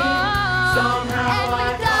happening. Somehow and we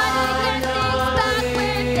gotta get things back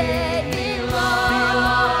where they belong.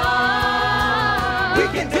 We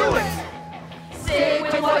can do it. Stick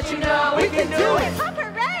with what you know. We can do it.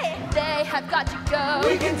 Hooray! They have got to go.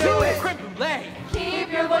 We can do it. Creme brulee.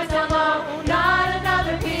 Keep your voice down low. Not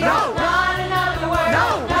another beat. No. Not another word.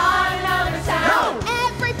 No. Not another sound.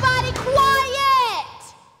 Everybody quiet!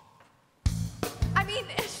 I mean,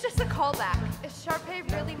 it's just a callback. Is Sharpay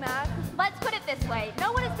really mad? Let's put it this way.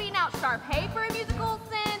 No one has beaten out Sharpay for a musical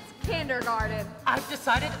since kindergarten. I've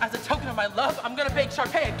decided, as a token of my love, I'm gonna bake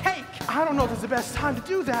Sharpay a cake. I don't know if this is the best time to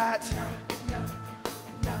do that. Stick to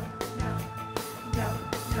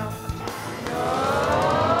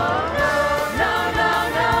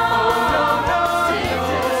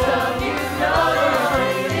the stuff you know.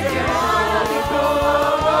 If you wanna be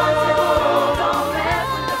cool, one simple rule. Don't mess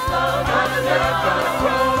with the flow.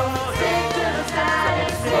 Stick to the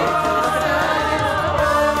status quo.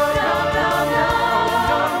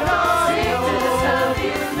 Stick to the stuff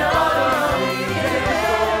you know. It's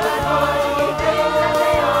better by far to keep things as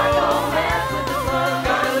they are. Don't mess with the flow.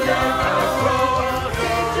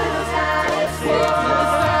 Stick to the status quo.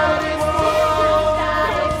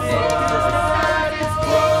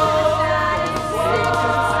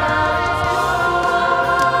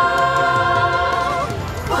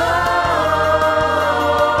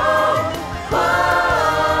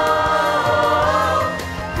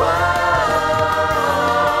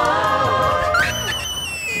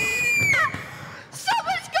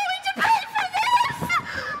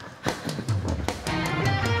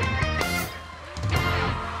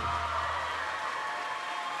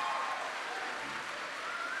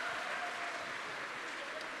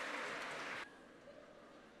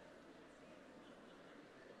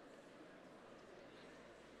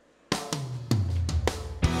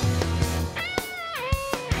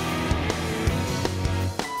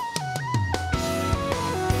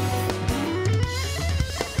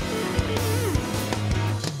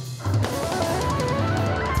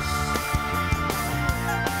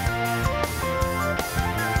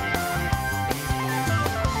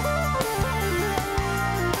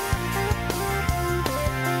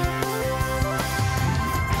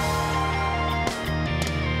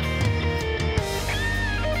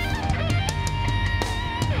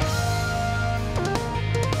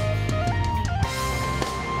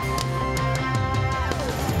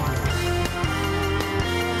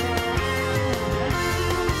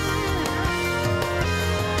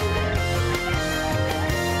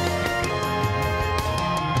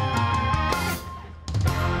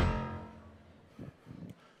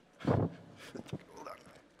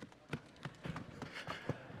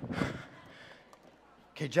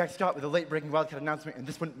 Okay, Jack Scott with a late-breaking Wildcat announcement, and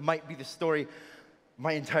this one might be the story of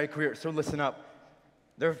my entire career, so listen up.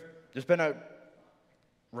 There's been a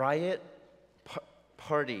riot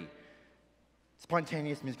party,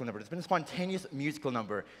 spontaneous musical number. There's been a spontaneous musical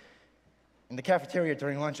number in the cafeteria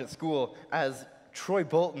during lunch at school as Troy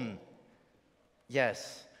Bolton,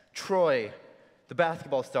 yes, Troy, the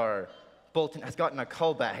basketball star, Bolton, has gotten a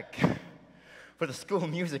callback for the school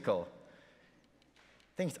musical.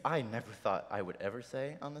 Things I never thought I would ever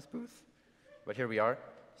say on this booth, but here we are.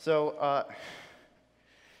 So,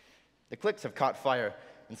 the clicks have caught fire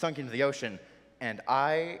and sunk into the ocean, and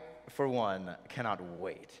I, for one, cannot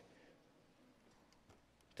wait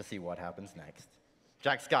to see what happens next.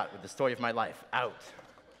 Jack Scott with the story of my life, out.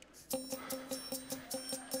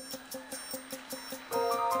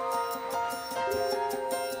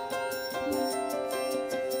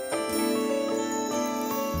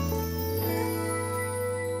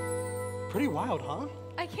 Pretty wild, huh?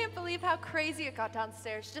 I can't believe how crazy it got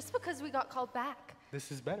downstairs just because we got called back. This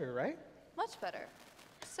is better, right? Much better.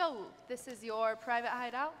 So, this is your private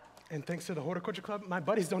hideout? And thanks to the Horticulture Club, my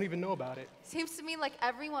buddies don't even know about it. Seems to me like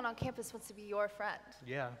everyone on campus wants to be your friend.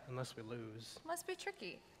 Yeah, unless we lose. Must be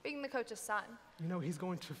tricky, being the coach's son. You know, he's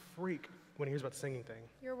going to freak when he hears about the singing thing.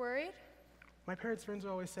 You're worried? My parents' friends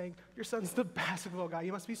are always saying, your son's the basketball guy.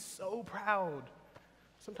 You must be so proud.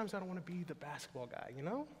 Sometimes I don't want to be the basketball guy, you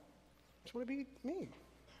know? I just want to be me.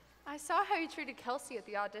 I saw how you treated Kelsey at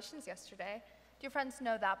the auditions yesterday. Do your friends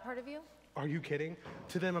know that part of you? Are you kidding?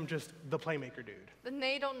 To them, I'm just the playmaker dude. Then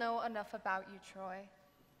they don't know enough about you, Troy.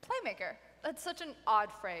 Playmaker. That's such an odd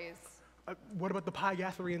phrase. What about the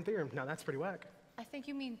Pythagorean theorem? Now, that's pretty whack. I think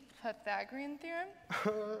you mean Pythagorean theorem?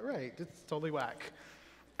 Right, it's totally whack.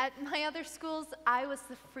 At my other schools, I was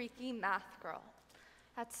the freaky math girl.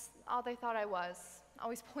 That's all they thought I was.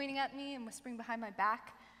 Always pointing at me and whispering behind my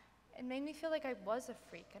back. It made me feel like I was a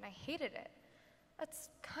freak, and I hated it. That's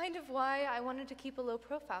kind of why I wanted to keep a low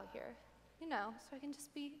profile here. You know, so I can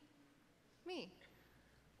just be me.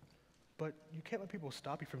 But you can't let people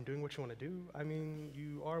stop you from doing what you want to do. I mean,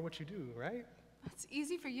 you are what you do, right? It's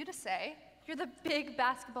easy for you to say. You're the big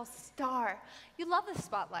basketball star. You love the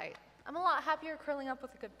spotlight. I'm a lot happier curling up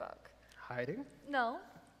with a good book. Hiding? No.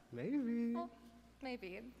 Maybe. Well,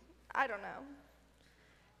 maybe. I don't know.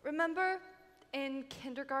 Remember in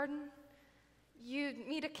kindergarten, you'd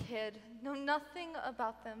meet a kid, know nothing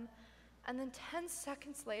about them, and then 10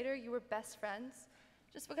 seconds later, you were best friends,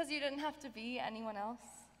 just because you didn't have to be anyone else?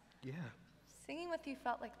 Yeah. Singing with you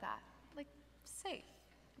felt like that, like safe,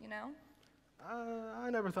 you know? I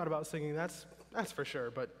never thought about singing, that's for sure,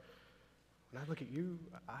 but when I look at you,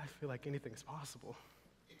 I feel like anything's possible.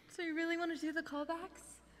 So you really want to do the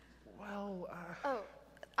callbacks? Well, Oh,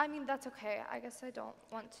 I mean, that's okay. I guess I don't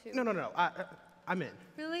want to. No, I'm in.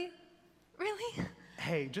 Really? Really?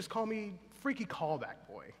 Hey, just call me Freaky Callback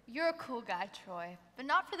Boy. You're a cool guy, Troy, but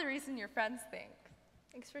not for the reason your friends think.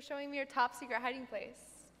 Thanks for showing me your top secret hiding place,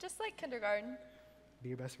 just like kindergarten. Be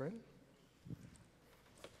your best friend?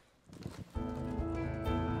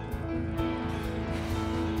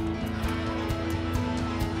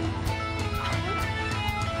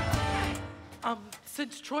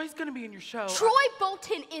 Since Troy's gonna be in your show... Troy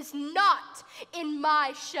Bolton is not in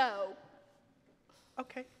my show.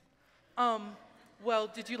 Okay. Well,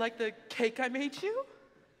 did you like the cake I made you?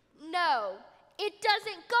 No, it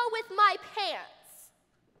doesn't go with my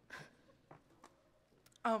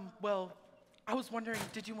pants. Well, I was wondering,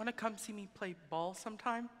 did you want to come see me play ball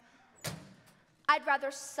sometime? I'd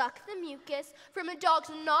rather suck the mucus from a dog's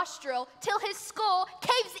nostril till his skull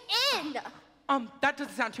caves in. That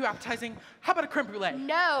doesn't sound too appetizing. How about a creme brulee?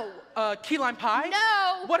 No. Key lime pie?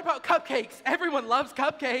 No. What about cupcakes? Everyone loves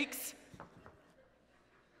cupcakes.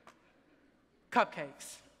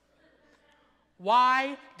 Cupcakes.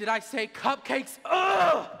 Why did I say cupcakes?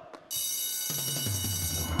 Ugh!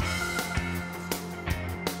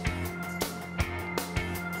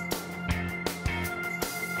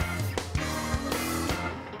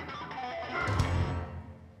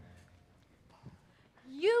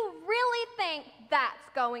 You really think that's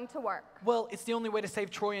going to work? Well, it's the only way to save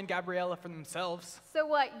Troy and Gabriella from themselves. So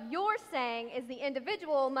what you're saying is the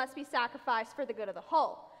individual must be sacrificed for the good of the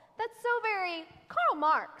whole. That's so very Karl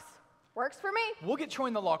Marx. Works for me. We'll get Troy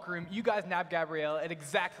in the locker room. You guys nab Gabriella at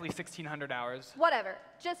exactly 1600 hours. Whatever.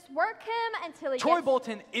 Just work him until he Troy gets...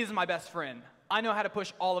 Bolton is my best friend. I know how to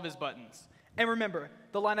push all of his buttons. And remember,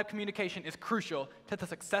 the line of communication is crucial to the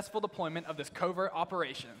successful deployment of this covert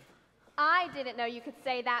operation. I didn't know you could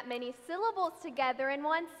say that many syllables together in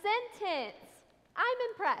one sentence. I'm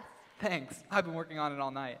impressed. Thanks. I've been working on it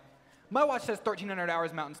all night. My watch says 1300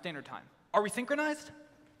 hours Mountain Standard Time. Are we synchronized?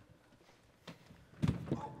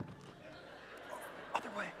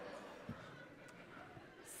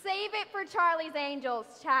 Leave it for Charlie's Angels,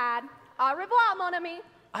 Chad. Au revoir, mon ami.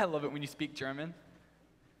 I love it when you speak German.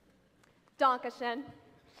 Dankeschön.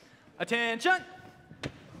 Attention!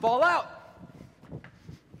 Fall out!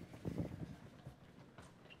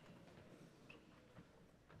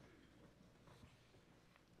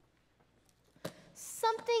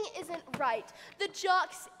 Something isn't right. The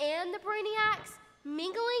jocks and the brainiacs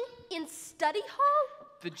mingling in study hall?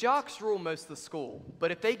 The jocks rule most of the school,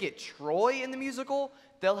 but if they get Troy in the musical,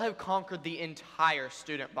 they'll have conquered the entire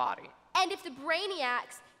student body. And if the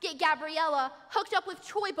brainiacs get Gabriella hooked up with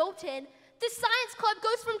Troy Bolton, the science club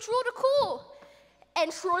goes from drool to cool.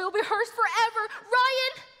 And Troy will be hers forever.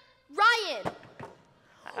 Ryan!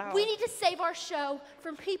 Ow. We need to save our show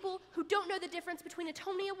from people who don't know the difference between a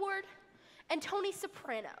Tony Award and Tony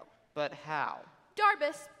Soprano. But how?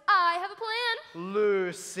 Darbus, I have a plan.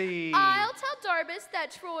 Lucy. I'll tell Darbus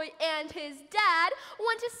that Troy and his dad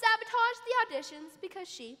want to sabotage the auditions because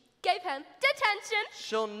she gave him detention.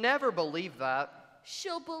 She'll never believe that.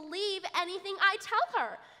 She'll believe anything I tell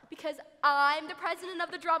her because I'm the president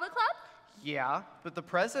of the drama club. Yeah, but the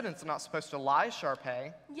president's not supposed to lie,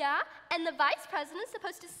 Sharpay. Yeah, and the vice president's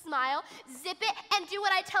supposed to smile, zip it, and do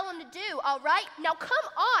what I tell him to do, all right? Now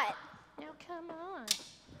come on. Now come on.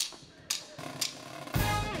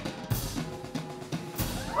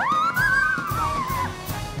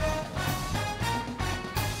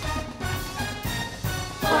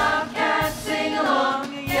 Wildcats sing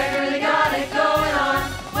along, yeah, really got it going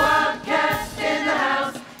on. Wildcats in the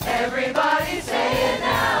house, everybody say it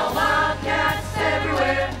now. Wildcats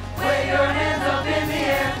everywhere, wave your hands up in the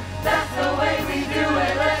air. That's the way we do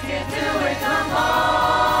it, let's get to it, come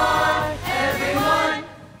on. Everyone,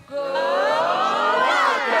 go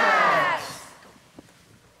Wildcats!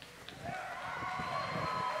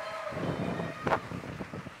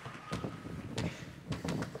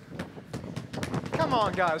 Come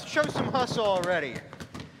on, guys, show some hustle already.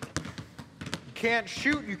 You can't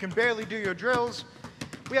shoot, you can barely do your drills.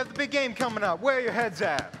 We have the big game coming up. Where are your heads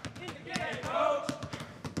at? In the game, coach.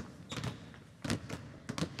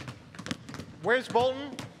 Where's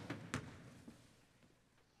Bolton?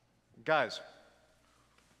 Guys,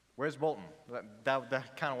 where's Bolton?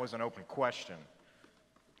 That kind of was an open question.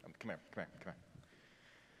 Come here.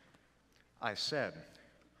 I said,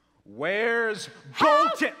 where's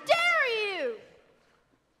Bolton? How dare you!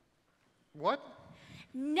 What?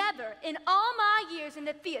 Never in all my years in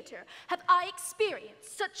the theater have I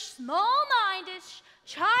experienced such small-minded,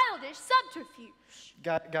 childish subterfuge.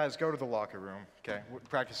 Guys, go to the locker room, okay?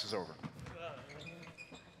 Practice is over.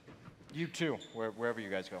 You too, wherever you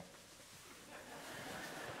guys go.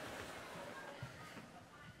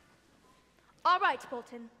 All right,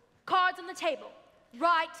 Bolton. Cards on the table.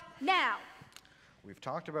 Right now. We've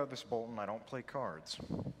talked about this, Bolton. I don't play cards.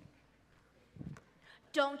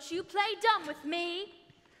 Don't you play dumb with me.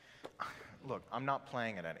 Look, I'm not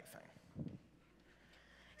playing at anything.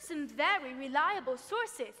 Some very reliable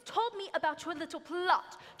sources told me about your little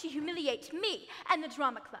plot to humiliate me and the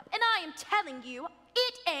drama club, and I am telling you,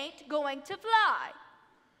 it ain't going to fly.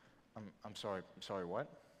 I'm sorry, what?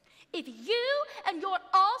 If you and your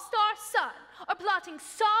all-star son are plotting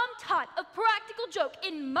some type of practical joke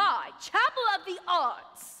in my Chapel of the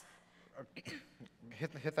Arts.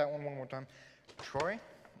 Hit that one more time. Troy?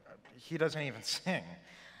 He doesn't even sing.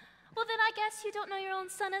 Well, then I guess you don't know your own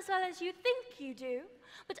son as well as you think you do.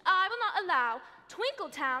 But I will not allow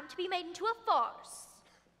Twinkletown to be made into a farce.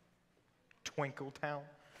 Twinkletown?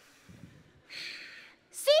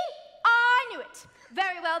 See? I knew it.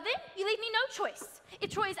 Very well, then. You leave me no choice. If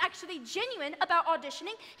Troy is actually genuine about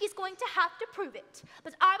auditioning, he's going to have to prove it.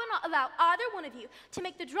 But I will not allow either one of you to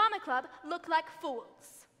make the drama club look like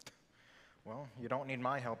fools. Well, you don't need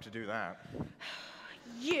my help to do that.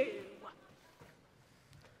 You.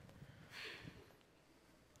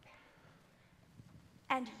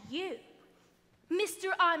 And you,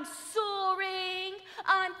 Mr. I'm soaring,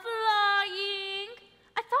 I'm flying.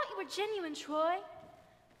 I thought you were genuine, Troy.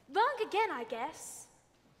 Wrong again, I guess.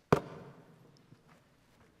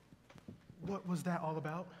 What was that all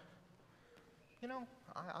about? You know,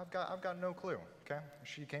 I've got no clue, okay?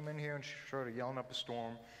 She came in here and she started yelling up a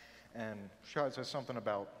storm, and she said something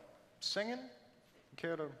about singing.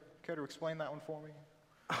 Care to explain that one for me?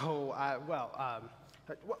 Oh, well,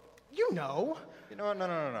 you know. You know what?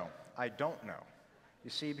 No. I don't know. You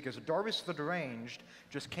see, because Darbus the Deranged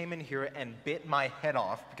just came in here and bit my head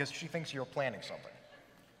off because she thinks you're planning something.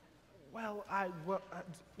 Well,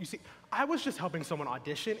 you see, I was just helping someone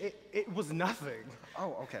audition. It was nothing.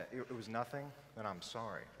 Oh, okay. It was nothing? Then I'm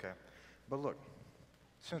sorry, okay? But look,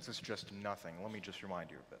 since it's just nothing, let me just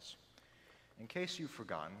remind you of this. In case you've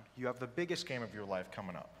forgotten, you have the biggest game of your life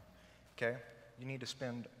coming up. okay? You need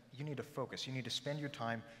to focus. You need to spend your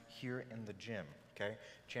time here in the gym, okay?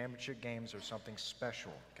 Championship games are something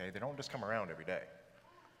special, okay? They don't just come around every day.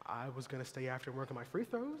 I was gonna stay after work on my free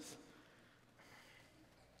throws.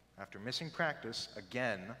 After missing practice,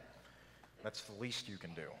 again, that's the least you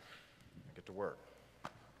can do. Get to work.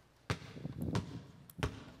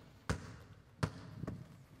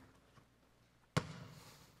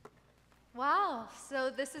 Wow, so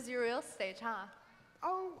this is your real stage, huh?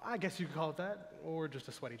 Oh, I guess you could call it that, or just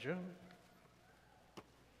a sweaty gym.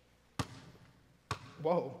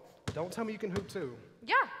 Whoa, don't tell me you can hoop too.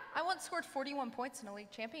 Yeah, I once scored 41 points in a league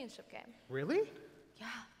championship game. Really? Yeah,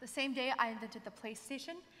 the same day I invented the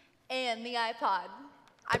PlayStation and the iPod.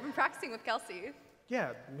 I've been practicing with Kelsey.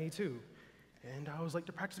 Yeah, me too. And I was late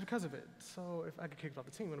to practice because of it. So if I get kicked off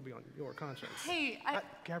the team, it'll be on your conscience. Hey,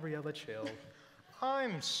 Gabriella, chill.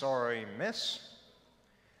 I'm sorry, miss.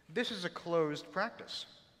 This is a closed practice.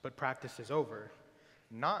 But practice is over.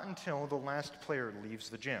 Not until the last player leaves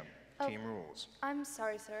the gym. Team rules. I'm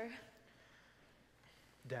sorry, sir.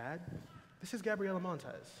 Dad, this is Gabriella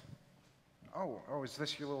Montez. Oh, is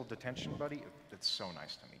this your little detention buddy? It's so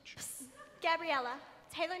nice to meet you. Gabriella,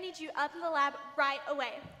 Taylor needs you up in the lab right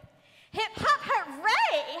away. Hip hop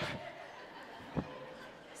hooray!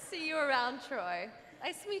 See you around, Troy.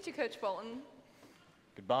 Nice to meet you, Coach Bolton.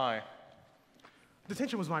 Goodbye.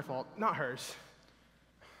 Detention was my fault, not hers.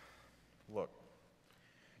 Look,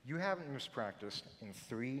 you haven't missed practice in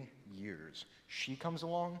 3 years. She comes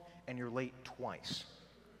along, and you're late twice.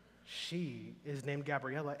 She is named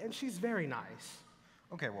Gabriella, and she's very nice.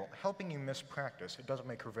 Okay, well, helping you miss practice, it doesn't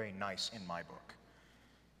make her very nice in my book.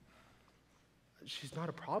 She's not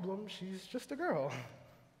a problem, she's just a girl.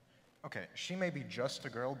 Okay, she may be just a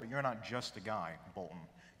girl, but you're not just a guy, Bolton.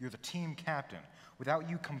 You're the team captain. Without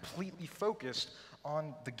you completely focused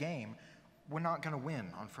on the game, we're not going to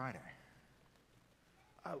win on Friday.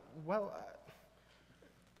 I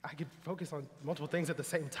could focus on multiple things at the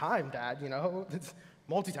same time, Dad, you know? It's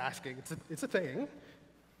multitasking, it's a thing.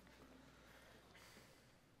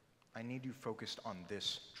 I need you focused on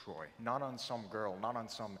this, Troy. Not on some girl, not on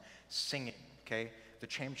some singing, okay? The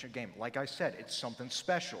championship game, like I said, it's something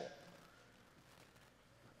special.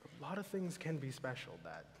 A lot of things can be special,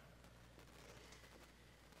 Dad.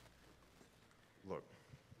 Look,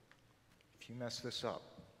 if you mess this up,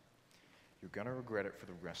 you're gonna regret it for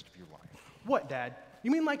the rest of your life. What, Dad?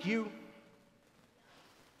 You mean like you?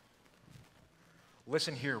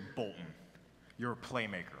 Listen here, Bolton. You're a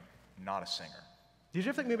playmaker, not a singer. Did you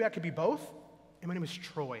ever think maybe I could be both? And my name is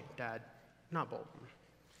Troy, Dad, not Bolton.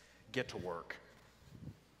 Get to work.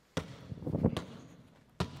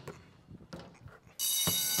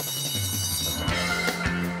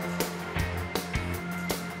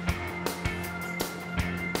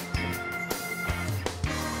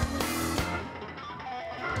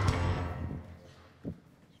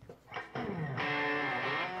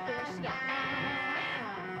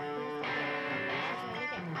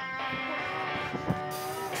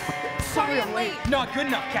 Sorry I'm late. Not good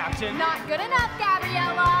enough, Captain. Not good enough,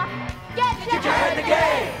 Gabriella. Get your head in the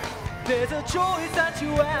game. There's a choice that you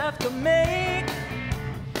have to make.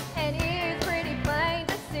 And it's pretty plain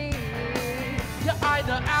to see. You're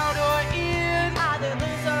either out or in. Either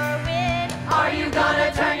lose or win. Are you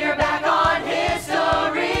gonna turn your back on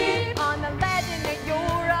history? On the legend that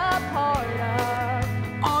you're a part of.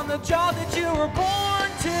 On the job that you were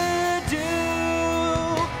born to do.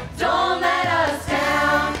 Don't let us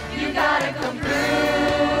down. You gotta come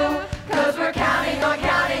through. 'Cause we're counting on,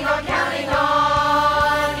 counting on, counting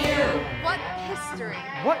on you. What history?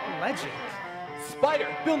 What legend? Spider,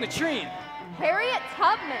 Bill Natrine. Harriet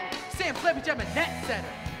Tubman. Sam Clevenger, net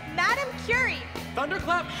center. Madam Curie.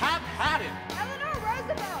 Thunderclap Hap Haddon. Eleanor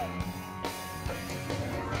Roosevelt.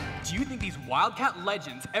 Do you think these Wildcat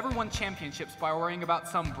legends ever won championships by worrying about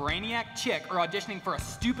some brainiac chick or auditioning for a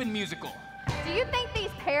stupid musical? Do you think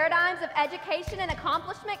these paradigms of education and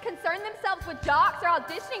accomplishment concern themselves with jocks or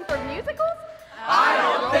auditioning for musicals? I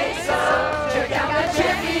don't think so. Check out the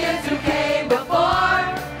champions who came before.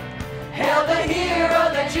 Hail the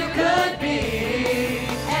hero that you could be.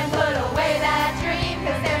 And put away that dream,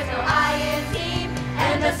 'cause there's no I in team.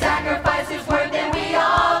 And the sacrifice is worth it, we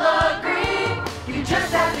all agree. You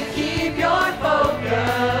just have to keep your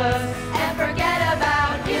focus and forget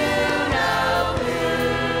about you know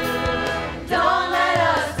who. Don't let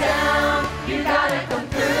us down, you gotta come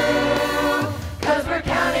through. 'Cause we're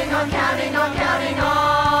counting on, counting on, counting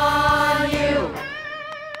on you.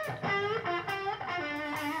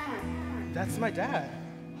 That's my dad.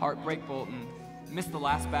 Heartbreak Bolton. Missed the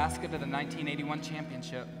last basket of the 1981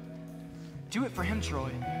 championship. Do it for him, Troy.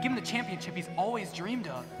 Give him the championship he's always dreamed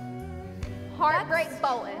of. Heartbreak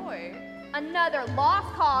Bolton. Another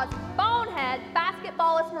lost cause, bonehead,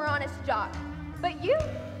 basketballist, Moranis jock. But you're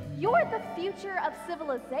the future of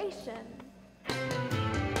civilization.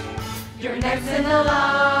 You're next in the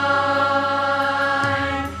line.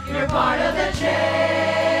 You're part of the chain.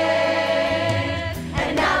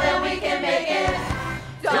 And now that we can make it,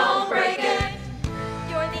 don't break it.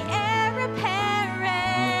 You're the heir apparent.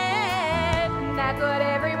 That's what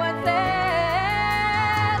everyone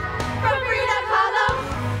says. From Frida Kahlo,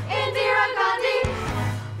 Indira Gandhi,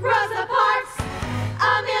 Rosa Parks,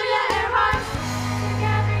 Amelia Earhart, to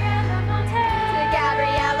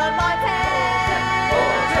Gabriella Montez.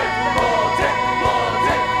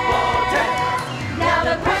 Now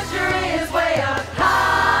the pressure is way up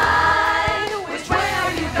high. Which way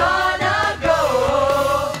are you gonna go?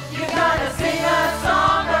 You gonna sing a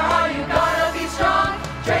song or are you gonna be strong?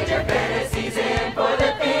 Trade your fantasies in for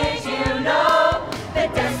the things you know. The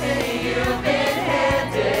destiny you've been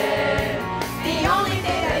handed. The only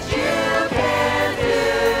thing that you can do.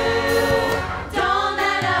 Don't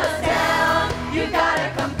let us down. You gotta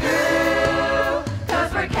come through. 'Cause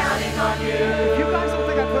we're counting on you. If you guys don't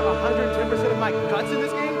think I put 110% of my guts in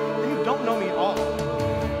this game, then you don't know me at all.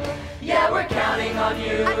 Yeah, we're counting on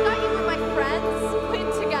you. I thought you were my friends. Win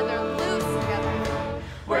together, lose together.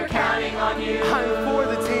 We're counting on you. I'm for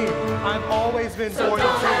the team. I've always been So for the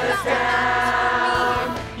don't let team. us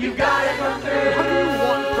down. You gotta come through. What do you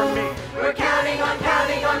want from me? We're counting on,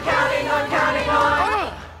 counting on, counting on, counting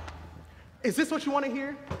on. Is this what you want to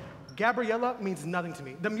hear? Gabriella means nothing to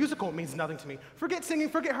me. The musical means nothing to me. Forget singing,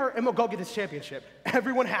 forget her, and we'll go get this championship.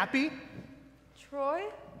 Everyone happy? Troy?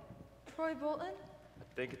 Troy Bolton? I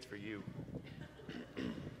think it's for you.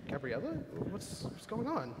 Gabriella? What's going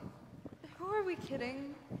on? Who are we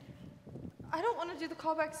kidding? I don't want to do the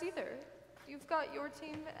callbacks either. You've got your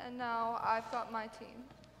team, and now I've got my team.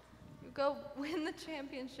 You go win the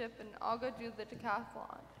championship, and I'll go do the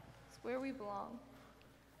decathlon. It's where we belong.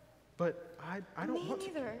 But I don't want Me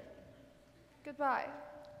to. neither. Goodbye.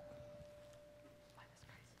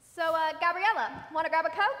 So, Gabriella, want to grab a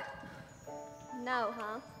Coke? No,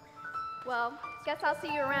 huh? Well, guess I'll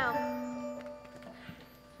see you around.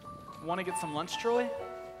 Want to get some lunch, Troy?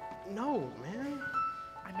 No, man.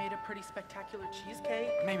 I made a pretty spectacular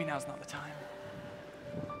cheesecake. Maybe now's not the time.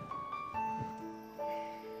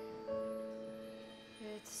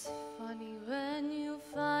 It's funny when you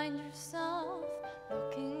find yourself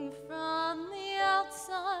looking from the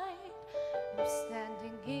outside. I'm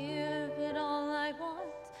standing here, but all I want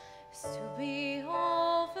is to be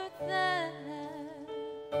over there.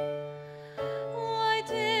 Why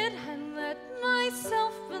did I let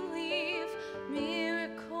myself believe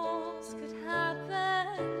miracles could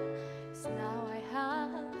happen? 'Cause now I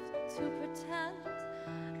have to pretend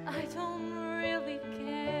I don't really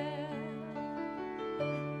care.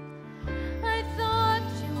 I thought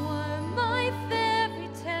you were my fairy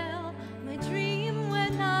tale, my dream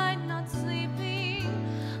when I'm not sleeping.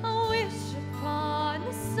 I wish upon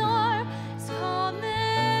a star is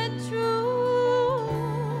coming true.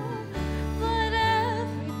 But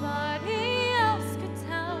everybody else could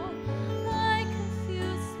tell I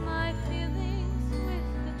confused my feelings with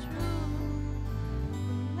the truth.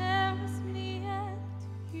 And there was me and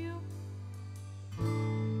you.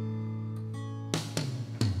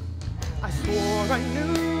 I swore I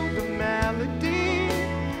knew the melody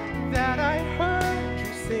that I heard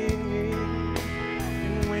you singing.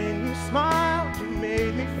 And when you smiled, you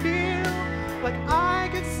made me feel like I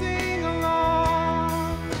could sing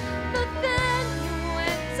along. But then you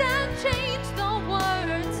went and changed the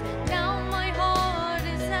words. Now my heart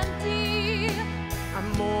is empty.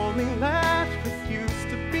 I'm only left with used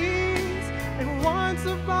to be's and once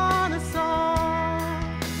upon a song.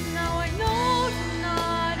 Now I know you're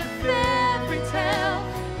not a fairy tale.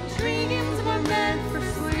 Dreams were meant for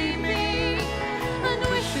sleeping. And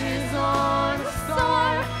wishes on a star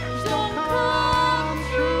don't come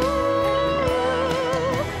true.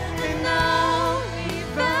 And now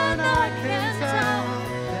even I can tell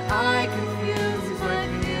that I confuse my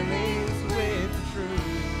feelings with the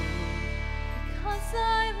truth. Because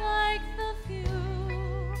I like the view.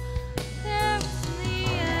 There was me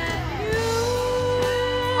and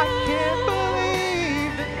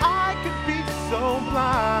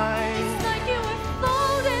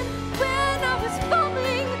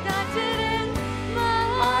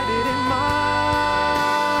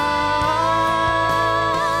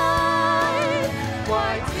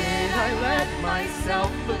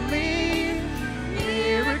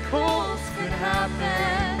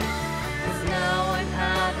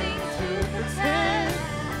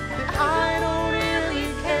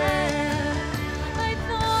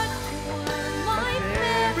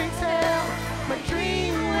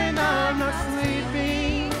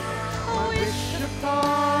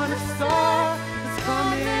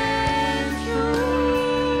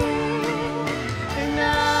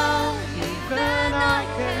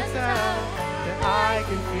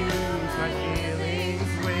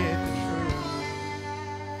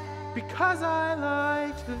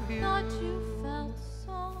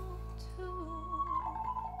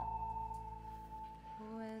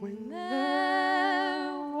when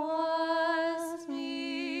there was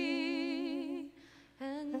me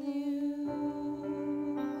and you.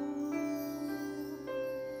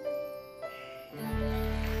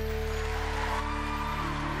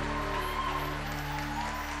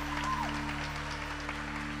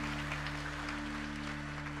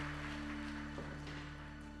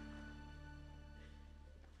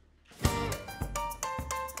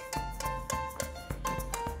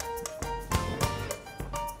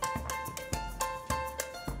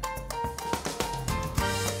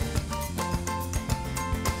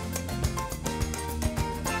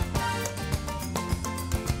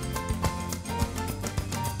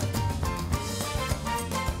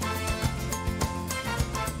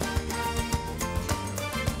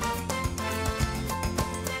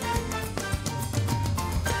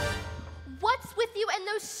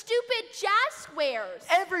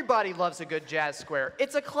 Everybody loves a good jazz square.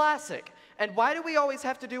 It's a classic. And why do we always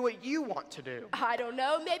have to do what you want to do? I don't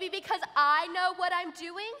know, maybe because I know what I'm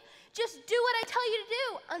doing. Just do what I tell you to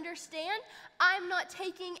do, understand? I'm not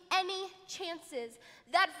taking any chances.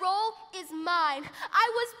 That role is mine.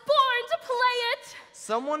 I was born to play it.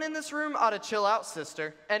 Someone in this room ought to chill out,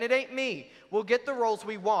 sister. And it ain't me. We'll get the roles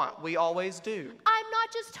we want. We always do. I'm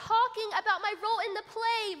not just talking about my role in the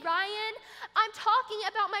play, Ryan. I'm talking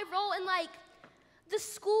about my role in, like, the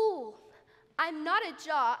school. I'm not a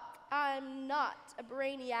jock. I'm not a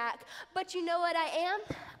brainiac. But you know what I am?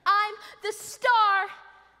 I'm the star.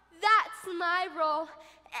 That's my role.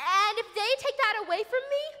 And if they take that away from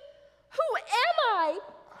me, who am I?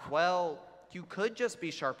 Well, you could just be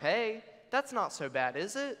Sharpay. That's not so bad,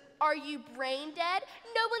 is it? Are you brain dead?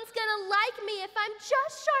 No one's gonna like me if I'm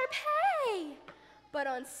just Sharpay. But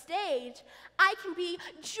on stage, I can be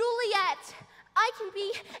Juliet. I can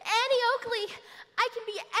be Annie Oakley. I can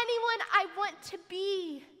be anyone I want to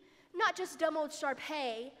be. Not just dumb old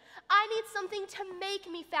Sharpay. I need something to make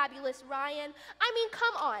me fabulous, Ryan. I mean,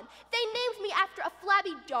 come on. They named me after a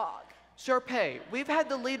flabby dog. Sharpay, we've had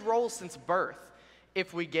the lead role since birth.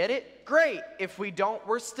 If we get it, great. If we don't,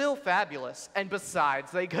 we're still fabulous. And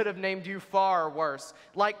besides, they could have named you far worse,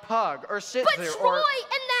 like Pug or Shih Tzu But Troy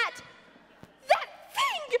and that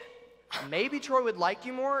thing! Maybe Troy would like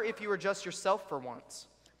you more if you were just yourself for once.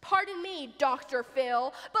 Pardon me, Dr.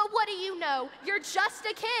 Phil, but what do you know? You're just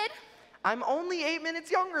a kid. I'm only 8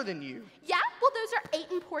 minutes younger than you. Yeah? Well, those are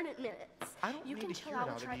 8 important minutes. I don't need to hear it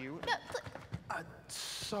out of you. No,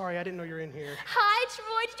 Sorry, I didn't know you were in here. Hi,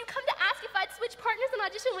 Troy. Did you come to ask if I'd switch partners and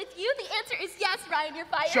audition with you? The answer is yes, Ryan. You're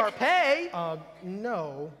fired. Sharpay?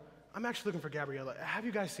 No. I'm actually looking for Gabriella. Have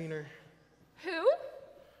you guys seen her? Who?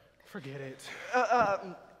 Forget it.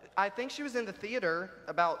 I think she was in the theater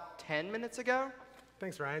about 10 minutes ago.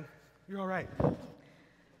 Thanks, Ryan. You're all right.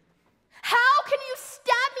 How can you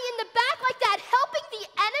stab me in the back like that, helping the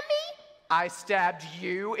enemy? I stabbed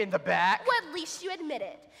you in the back? Well, at least you admit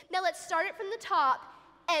it. Now let's start it from the top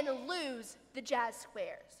and lose the jazz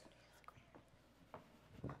squares.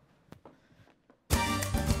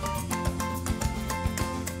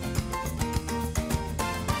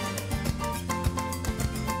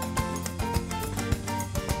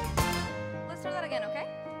 Let's start that again, okay?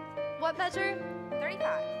 What measure?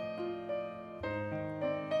 35.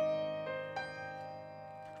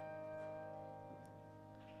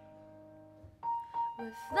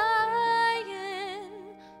 We're flying,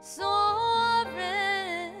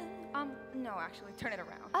 soaring. No, actually, turn it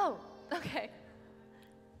around. Oh, okay.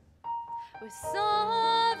 We're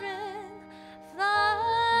soaring,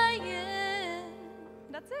 flying.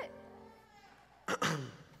 That's it.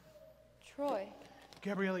 Troy.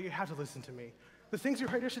 Gabriella, you have to listen to me. The things you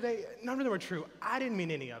heard yesterday, none of them are true. I didn't mean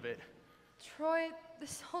any of it. Troy,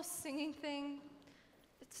 this whole singing thing,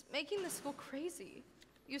 it's making the school crazy.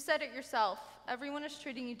 You said it yourself. Everyone is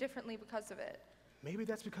treating you differently because of it. Maybe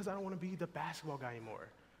that's because I don't want to be the basketball guy anymore.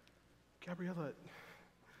 Gabriella,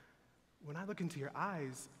 when I look into your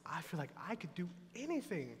eyes, I feel like I could do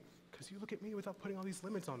anything because you look at me without putting all these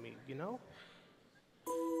limits on me, you know?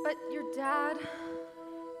 But your dad...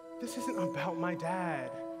 This isn't about my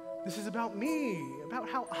dad. This is about me, about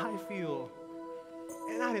how I feel.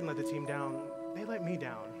 And I didn't let the team down. They let me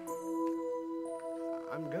down.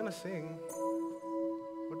 I'm gonna sing.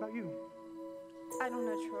 What about you? I don't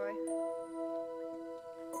know, Troy.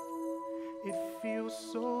 It feels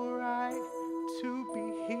so right to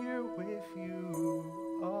be here with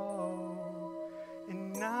you. Oh,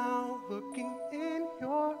 and now looking in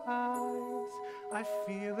your eyes, I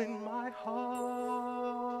feel in my heart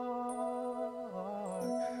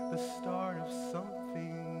the start of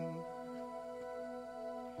something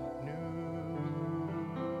new.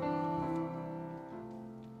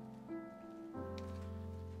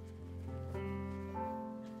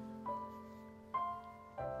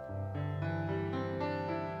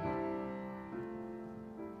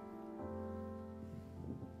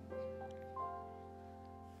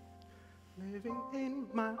 living in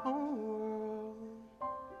my own world.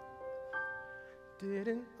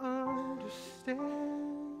 Didn't understand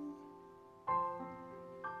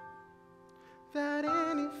that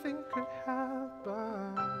anything could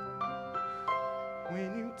happen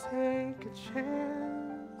when you take a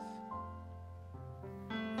chance.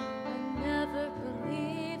 I never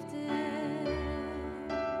believed in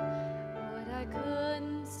what I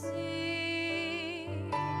couldn't see.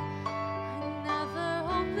 I never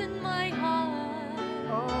opened my heart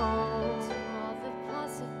to all the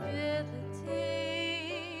possibilities.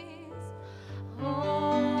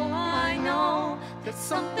 Oh, I know that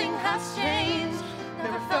something has changed.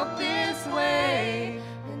 Never felt this way.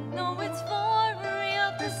 And know it's for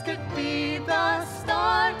real. This could be the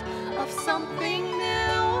start of something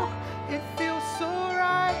new. It feels so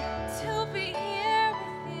right to be here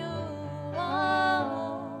with you.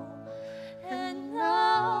 Oh, and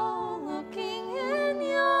now looking in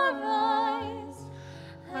your eyes,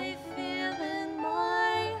 I feel in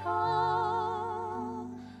my heart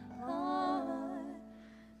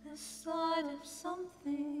the start of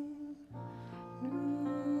something new.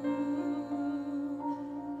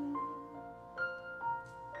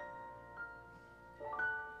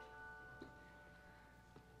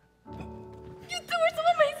 You two are so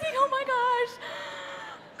amazing, oh my gosh.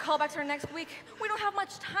 Callbacks are next week. We don't have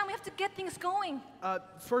much time, we have to get things going.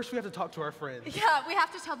 First, we have to talk to our friends. Yeah, we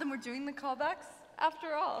have to tell them we're doing the callbacks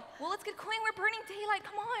after all. Well, let's get Quinn, we're burning daylight,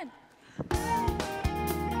 come on.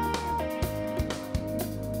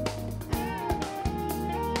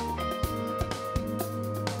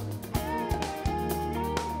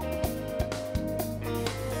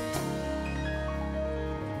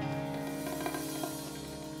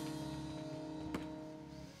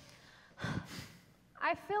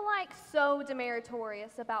 I feel like so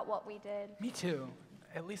demeritorious about what we did. Me too.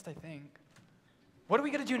 At least I think. What are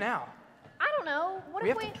we gonna do now? I don't know. What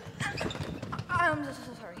if we... I'm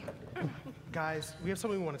so sorry. Guys, we have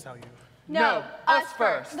something we want to tell you. No, us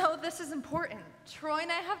first. No, this is important. Troy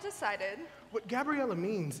and I have decided. What Gabriella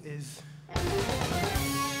means is...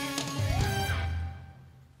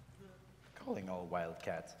 Calling all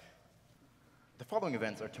Wildcats. The following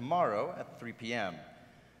events are tomorrow at 3 p.m.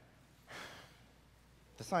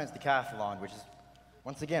 The science decathlon, which is,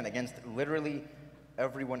 once again, against literally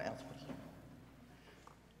everyone else.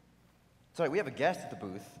 Sorry, we have a guest at the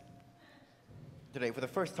booth today for the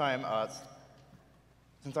first time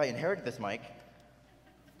since I inherited this mic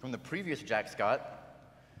from the previous Jack Scott.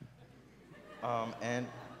 And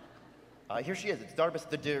here she is. It's Darbus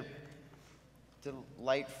the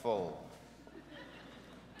Delightful.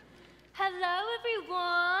 Hello,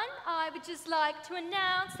 everyone. I would just like to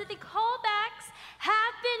announce that the callbacks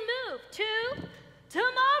have been moved to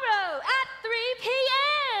tomorrow at 3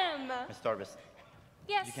 p.m. Miss Darbus.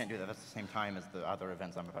 Yes. You can't do that. That's the same time as the other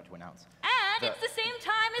events I'm about to announce. And it's the same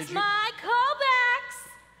time as Did you- my callbacks.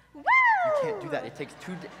 Woo! You can't do that. It takes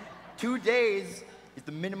 2 days is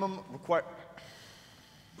the minimum required.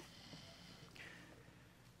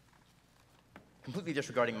 Completely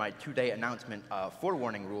disregarding my 2-day announcement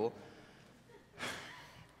forewarning rule,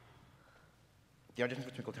 the auditions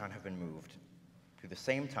for Twinkletown have been moved to the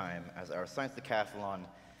same time as our Science Decathlon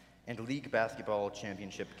and League Basketball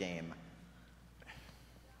Championship game.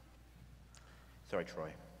 Sorry,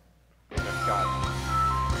 Troy. Scott.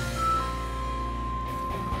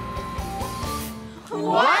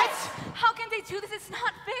 What? How can they do this? It's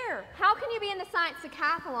not fair. How can you be in the science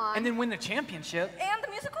decathlon? And then win the championship. And the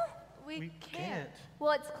musical? We can't.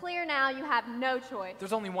 Well, it's clear now you have no choice.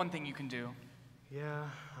 There's only one thing you can do. Yeah,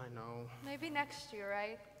 I know. Maybe next year,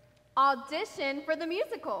 right? Audition for the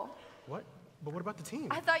musical. What? But what about the team?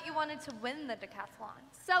 I thought you wanted to win the decathlon.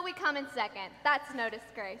 So we come in second. That's no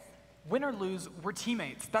disgrace. Win or lose, we're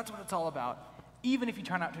teammates. That's what it's all about. Even if you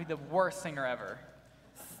turn out to be the worst singer ever.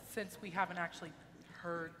 Since we haven't actually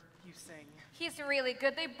heard you sing. He's really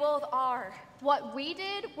good. They both are. What we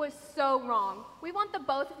did was so wrong. We want the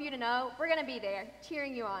both of you to know we're gonna be there,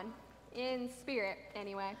 cheering you on. In spirit,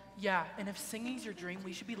 anyway. Yeah, and if singing's your dream,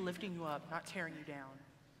 we should be lifting you up, not tearing you down.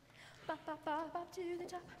 Bop, bop, bop, bop to the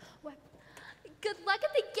top. What? Good luck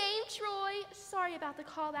at the game, Troy. Sorry about the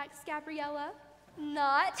callbacks, Gabriella.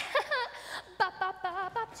 Not. Bop, bop,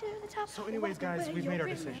 bop, bop to the top. So anyways, guys, we've made our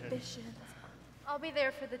decision. I'll be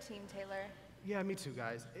there for the team, Taylor. Yeah, me too,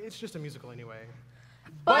 guys. It's just a musical anyway.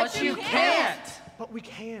 But you can't! But we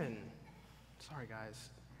can. Sorry,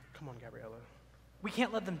 guys. Come on, Gabriella. We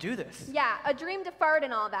can't let them do this. Yeah, a dream deferred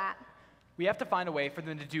and all that. We have to find a way for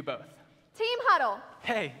them to do both. Team huddle.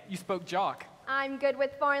 Hey, you spoke jock. I'm good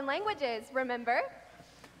with foreign languages, remember?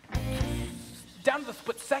 Down to the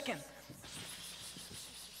split second.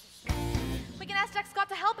 can ask Jack Scott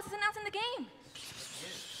to help us announcing the game.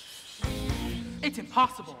 It's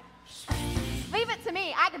impossible. Leave it to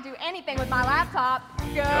me. I can do anything with my laptop.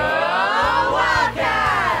 Go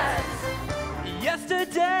Wildcats!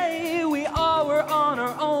 Yesterday, we all were on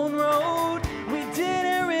our own road. We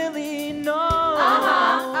didn't really know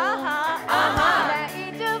That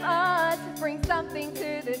each of us brings something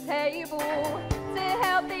to the table to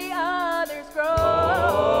help the others grow.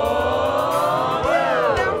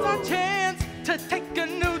 Now's our chance to take a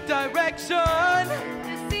new direction.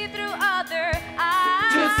 To see through other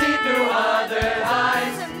eyes. To see through other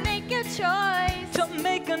eyes. To make a choice. to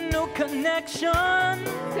make a new connection.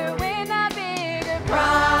 To win a bigger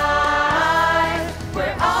Prize.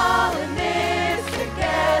 We're all in this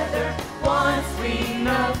together. Once we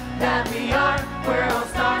know that we are, we're all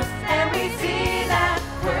stars, and we see that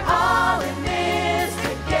we're all in this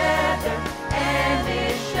together. And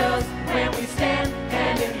it shows when we stand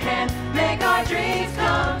hand in hand, make our dreams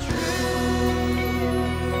come true.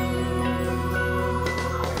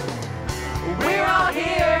 We're all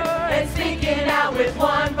here and speaking out with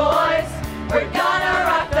one voice. We're gonna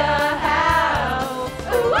rock the house.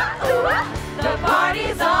 Ooh, ah, ooh, ah. The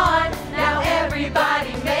party's on. Now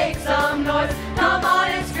everybody make some noise. Come on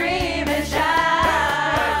and scream and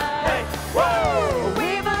shout. Hey, woo!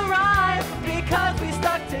 We've arrived because we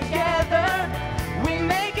stuck together. We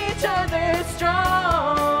make each other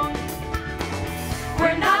strong.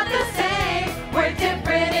 We're not the same. We're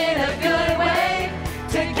different in a good way.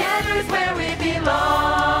 Together's where we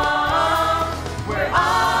belong. We're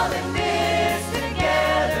all in this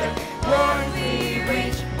together. Once we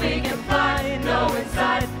reach, we can fly. Know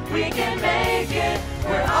inside we can make it.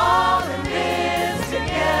 We're all in this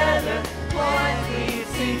together. Once we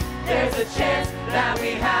see, there's a chance that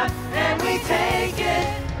we have, and we take it.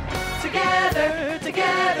 Together,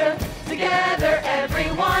 together, together,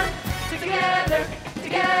 everyone. Together,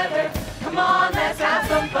 together. Come on, let's have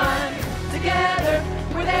some fun. Together,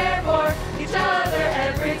 we're there for each other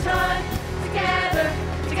every time. Together,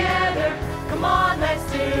 together. Come on, let's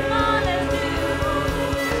do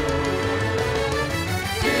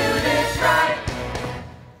this right.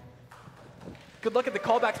 Good luck at the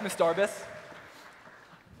callbacks, Miss Darbus.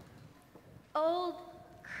 Old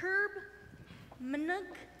curb minug.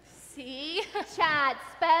 See? Chad,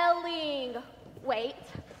 spelling. Wait.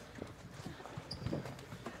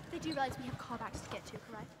 They do realize we have callbacks to get to,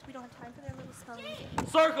 correct? We don't have time for their little spelling game.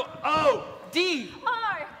 Circle O D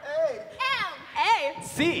R. A M. A.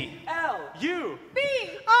 C. L U B.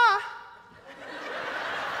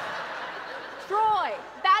 Troy,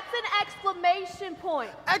 that's an exclamation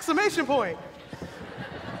point. Exclamation point.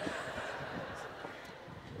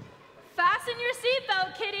 Fasten your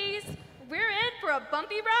seatbelt, kiddies. We're in for a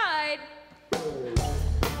bumpy ride.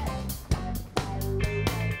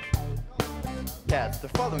 Cats, the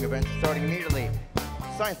following events are starting immediately.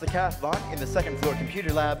 Science Decathlon in the second floor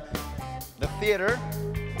computer lab. The theater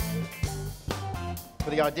for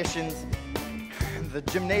the auditions. The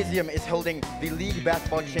gymnasium is holding the league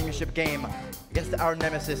basketball championship game against our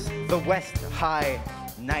nemesis, the West High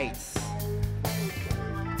Knights.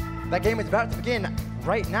 That game is about to begin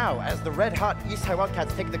right now as the red-hot East High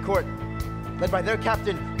Wildcats take the court, led by their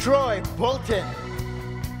captain, Troy Bolton.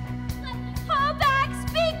 Callbacks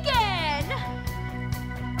begin.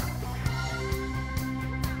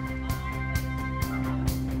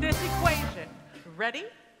 This equation. Ready,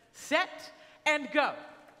 set, and go.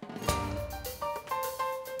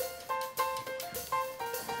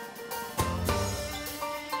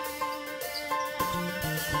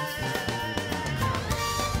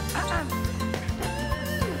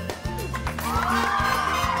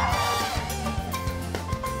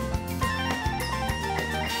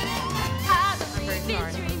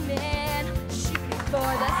 For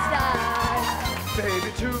the stars.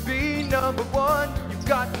 Baby, to be number one, you've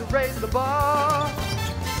got to raise the bar.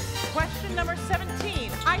 Question number 17,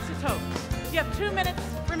 isotopes. You have 2 minutes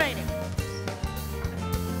remaining.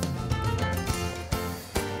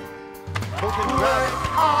 Work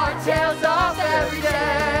our tails off every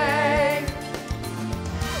day.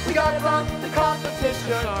 We gotta bump the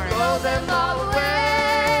competition, blow them all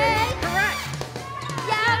away. Correct.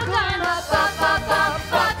 Yeah, we're gonna Up, up, up, up,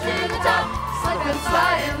 up to the top. Slip and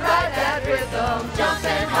slide and ride that rhythm. Jump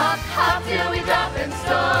and hop, hop till we drop and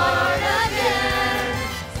start again.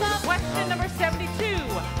 Question number 72,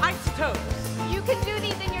 isotopes. You can do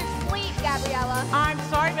these in your sleep, Gabriella. I'm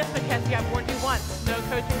sorry, Miss Mckessie, I've warned you once. No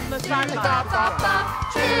coaching from the To the sideline. top, pop,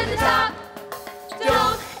 pop, to the top.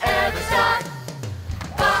 Don't ever stop.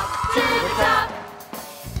 Pop to the top.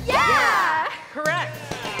 Yeah! Correct.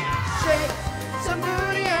 Shake some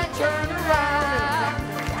booty and turn around.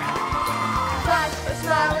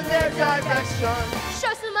 motion.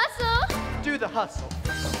 Show some muscle. Do the hustle.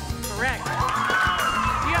 Correct.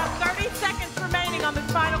 You have 30 seconds remaining on this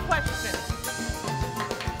final question.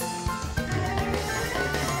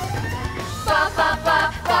 Bop, bop,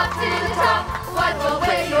 bop, bop to the top. Wipe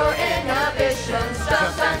away your inhibitions.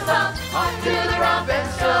 Jump and stomp onto the romp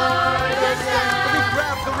and start the sound. We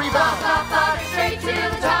grab the rebound. Bop, bop, bop, straight to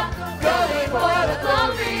the top. Going for the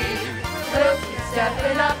glory. We'll keep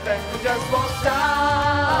stepping up and we just won't stop.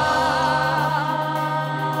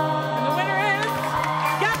 And the winner is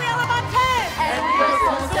Gabriella Montez. And we just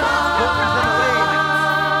won't stop. Bolton's in the lane.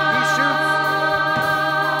 He shoots.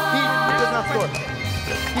 He does not score.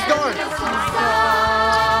 He's gone.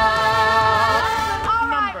 All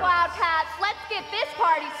right, Wildcats, let's get this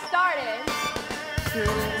party started.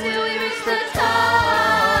 Till we reach the top.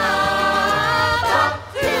 Up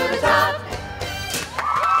to the top.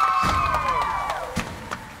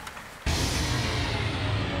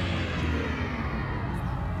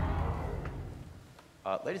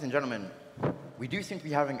 Ladies and gentlemen, we do seem to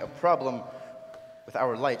be having a problem with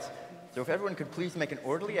our lights. So if everyone could please make an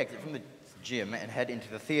orderly exit from the gym and head into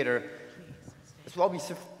the theater. This will all be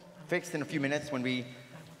fixed in a few minutes when we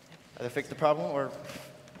either fix the problem or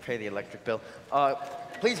pay the electric bill.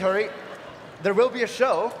 Please hurry. There will be a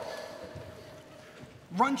show.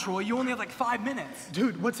 Run, Troy, you only have like 5 minutes.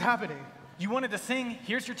 Dude, what's happening? You wanted to sing,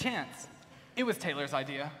 here's your chance. It was Taylor's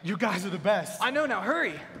idea. You guys are the best. I know, now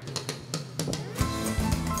hurry.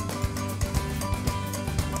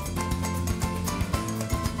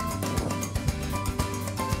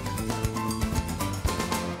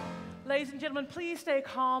 Ladies and gentlemen, please stay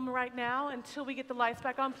calm right now until we get the lights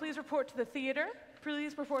back on. Please report to the theater.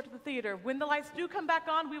 Please report to the theater. When the lights do come back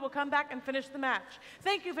on, we will come back and finish the match.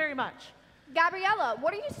 Thank you very much. Gabriella,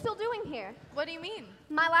 what are you still doing here? What do you mean?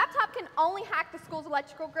 My laptop can only hack the school's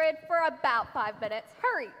electrical grid for about 5 minutes.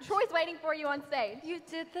 Hurry, Troy's waiting for you on stage. You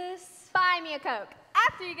did this? Buy me a Coke.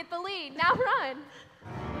 After you get the lead, now run.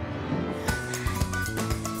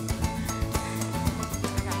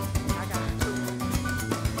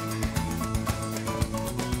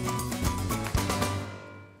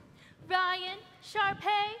 Ryan,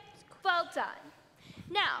 Sharpay, well done.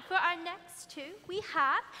 Now, for our next two, we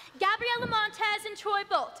have Gabriella Montez and Troy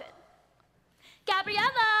Bolton.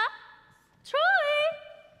 Gabriella! Troy!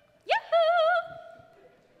 Yahoo!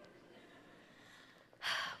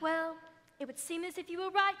 Well, it would seem as if you were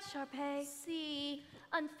right, Sharpay. See.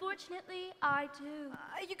 Unfortunately, I do.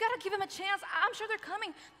 You gotta give them a chance. I'm sure they're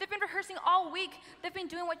coming. They've been rehearsing all week. They've been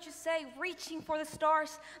doing what you say, reaching for the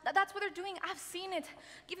stars. That's what they're doing. I've seen it.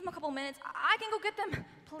 Give them a couple minutes. I can go get them.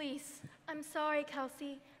 Please. I'm sorry,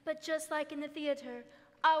 Kelsey, but just like in the theater,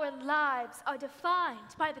 our lives are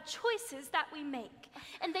defined by the choices that we make,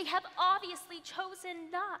 and they have obviously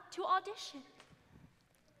chosen not to audition.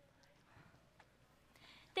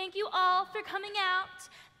 Thank you all for coming out.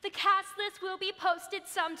 The cast list will be posted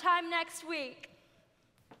sometime next week.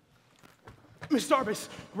 Miss Darbus,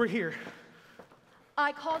 we're here.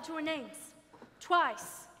 I called your names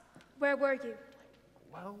twice. Where were you?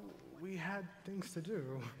 Well, we had things to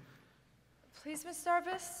do. Please, Miss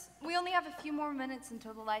Darbus, we only have a few more minutes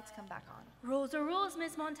until the lights come back on. Rules are rules,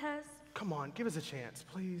 Ms. Montez. Come on, give us a chance,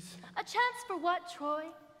 please. A chance for what, Troy?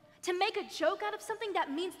 To make a joke out of something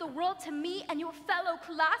that means the world to me and your fellow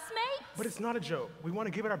classmates? But it's not a joke. We want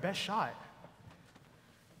to give it our best shot.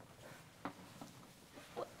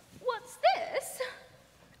 What's this?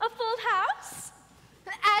 A full house?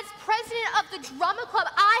 As president of the drama club,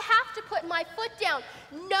 I have to put my foot down.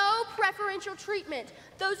 No preferential treatment.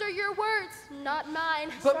 Those are your words, not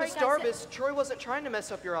mine. But Sorry, Miss guys. Darbus, Troy wasn't trying to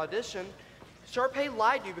mess up your audition. Sharpay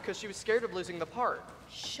lied to you because she was scared of losing the part.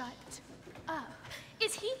 Shut up.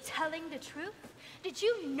 Is he telling the truth? Did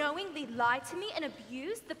you knowingly lie to me and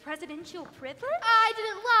abuse the presidential privilege? I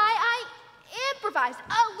didn't lie. I improvised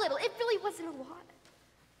a little. It really wasn't a lot.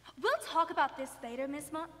 We'll talk about this later, Miss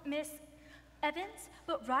Evans,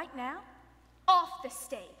 but right now, off the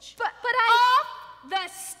stage. But I... Off the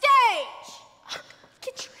stage!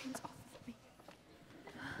 Get your hands off of me.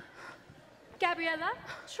 Gabriella,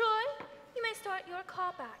 Troy, you may start your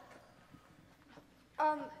callback.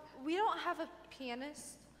 We don't have a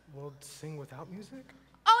pianist. We'll sing without music?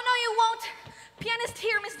 Oh, no, you won't. Pianist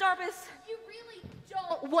here, Miss Darbus. You really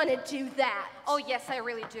don't want to do that. Oh, yes, I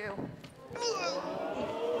really do.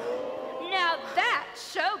 Now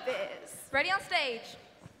that's showbiz. Ready on stage.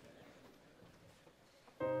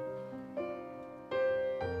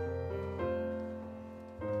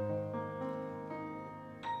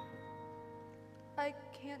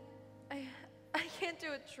 I can't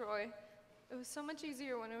do it, Troy. It was so much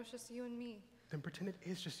easier when it was just you and me. Then pretend it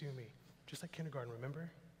is just you and me. Just like kindergarten,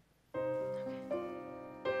 remember?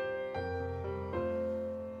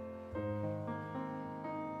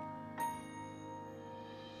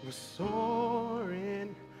 We're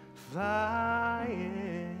soaring,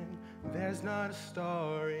 flying. There's not a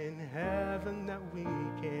star in heaven that we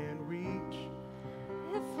can't reach.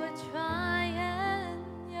 If we're trying,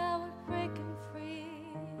 yeah, we're breaking free.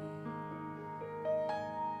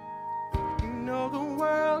 You know the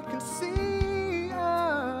world can see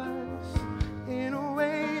us in a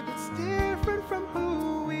way that's different from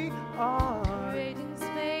who we are. Creating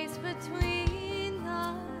space between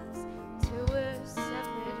us till we're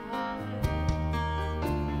separate hearts.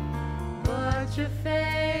 But your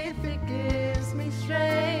faith, it gives me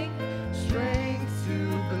strength, strength to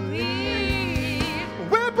believe.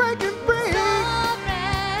 We're breaking free,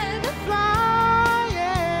 Soaring,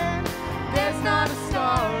 flying. There's not a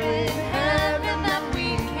star in heaven that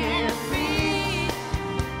we can't reach.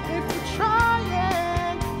 If we're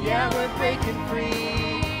trying, yeah, we're breaking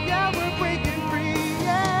free. Yeah, we're breaking free,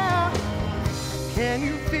 yeah. Can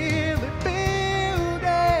you feel it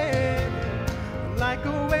building? Like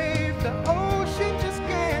a wave the ocean just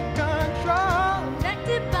can't control.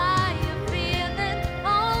 connected by a feeling,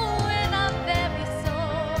 oh, in our very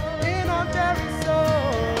soul. In our very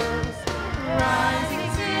souls, rising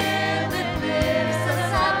till it lifts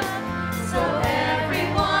us up, so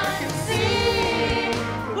everyone can see.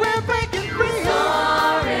 We're breaking free,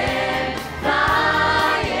 Soaring,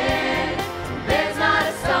 flying, there's not a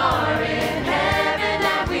star in heaven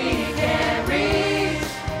that we can't reach.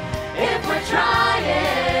 If we're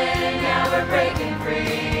trying, yeah, we're breaking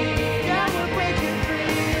free. yeah, we're breaking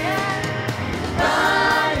free, yeah.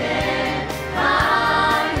 Running,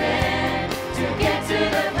 climbing, to get to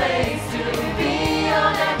the place to be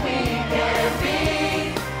all that we can be.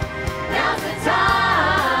 Now's the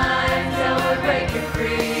time, so we're breaking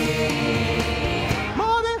free.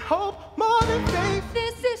 More than hope, more than faith.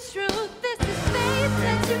 This is truth, this is faith,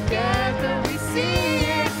 and together we see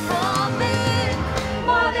it falling.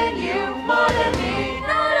 More than you, more than me,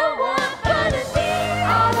 not a one but a team,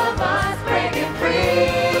 all of us breaking free.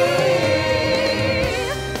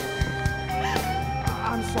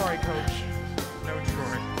 I'm sorry, Coach. No,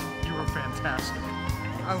 Troy. You were fantastic.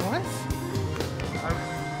 I was? I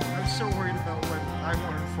was so worried about what I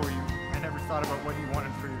wanted for you. I never thought about what you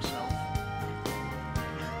wanted for yourself.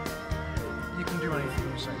 You can do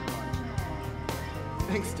anything you say, Brian.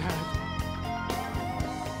 Thanks, Dad.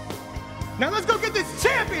 Now let's go get this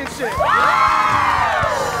championship!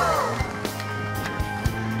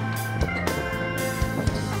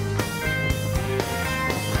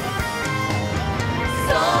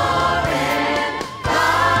 Soaring,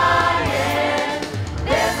 flying,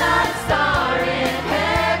 there's not a star in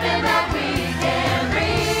heaven that we can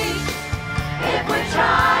reach. If we're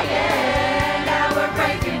trying, yeah, we're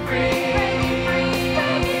breaking free.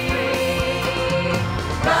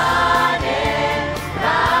 Running,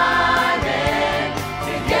 climbing,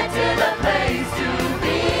 to get to the place to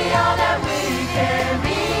be all that we can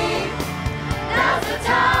be. Now's the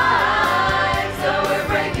time, so we're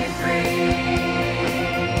breaking free.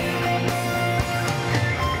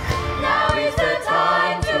 Now is the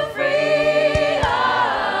time to free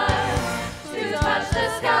us, to touch the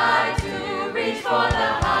sky, to reach for the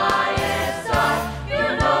highest star. You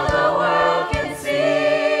know the world can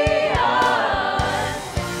see us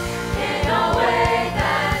in a way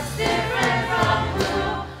that's different from who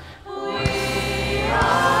we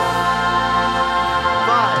are.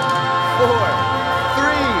 5, 4,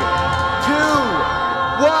 3,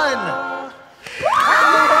 2, 1. And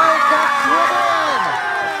the Wildcats win!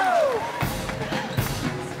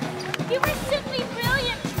 You were simply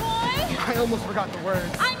brilliant, Troy. I almost forgot the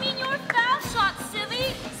words. I mean, your foul shot,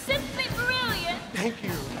 silly. Simply brilliant. Thank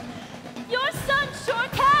you. Your son sure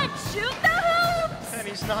can shoot the hoops. And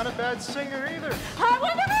he's not a bad singer either. I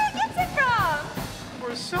wonder where he gets it from.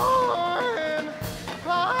 We're soaring,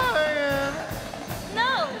 flying.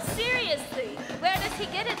 No, seriously. Where does he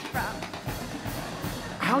get it from?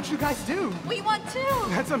 How'd you guys do? We won too.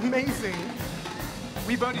 That's amazing.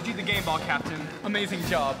 We voted you the game ball captain. Amazing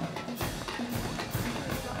job.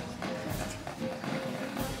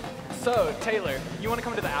 So, Taylor, you want to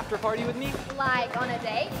come to the after party with me? Like on a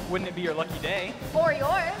date? Wouldn't it be your lucky day? Or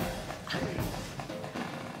yours?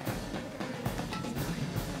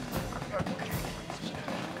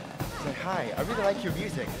 Say hi, I really like your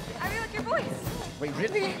music. I really like your voice. Wait,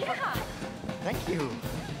 really? Yeah. Thank you.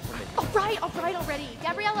 All right already.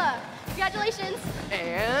 Gabriella, congratulations.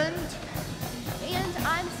 And And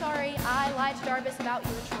I'm sorry I lied to Jarvis about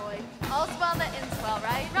you and Troy. All's well that ends well,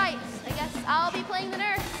 right? Right. I guess I'll be playing the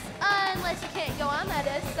nurse. Unless you can't go on, that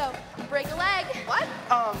is. So break a leg. What?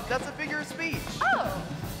 That's a figure of speech. Oh,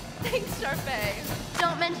 thanks, Sharpay.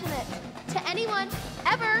 Don't mention it to anyone,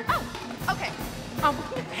 ever. Oh, okay.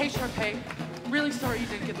 Hey, Sharpay. Really sorry you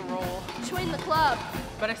didn't get the role. Join the club.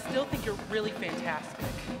 But I still think you're really fantastic.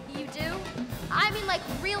 You do? I mean, like,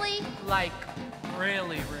 really? Like,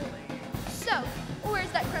 really, really. So,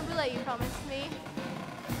 where's that creme brulee you promised me?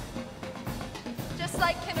 Just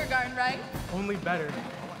like kindergarten, right? Only better.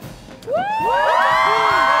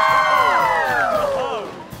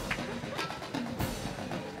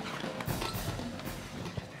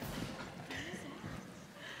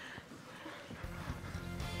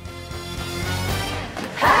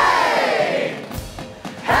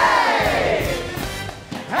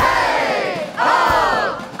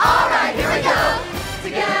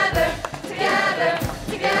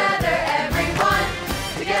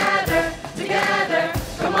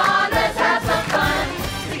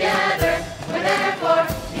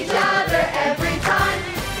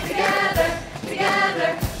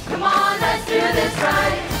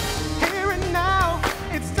 Here and now,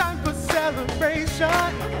 it's time for celebration.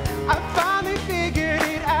 I finally figured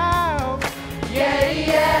it out. Yeah,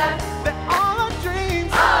 yeah. That all our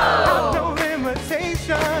dreams have no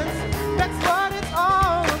limitations. That's what it's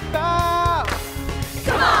all about.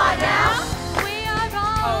 Come on now. We are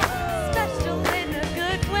all special in a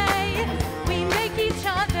good way. We make each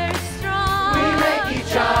other strong. We make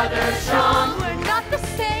each other strong. We're not the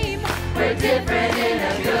same. We're different in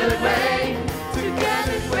a good way.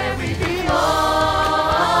 Together's where we belong.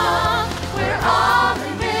 We're all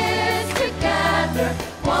in this together.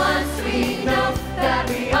 Once we know that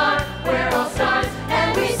we are, we're all stars,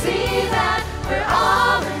 and we see that we're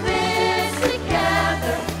all in this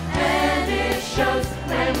together. And it shows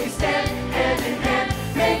when we stand hand in hand,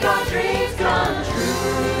 make our dreams come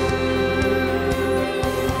true.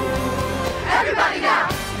 Everybody now,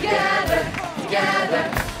 together, together,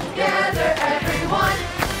 together.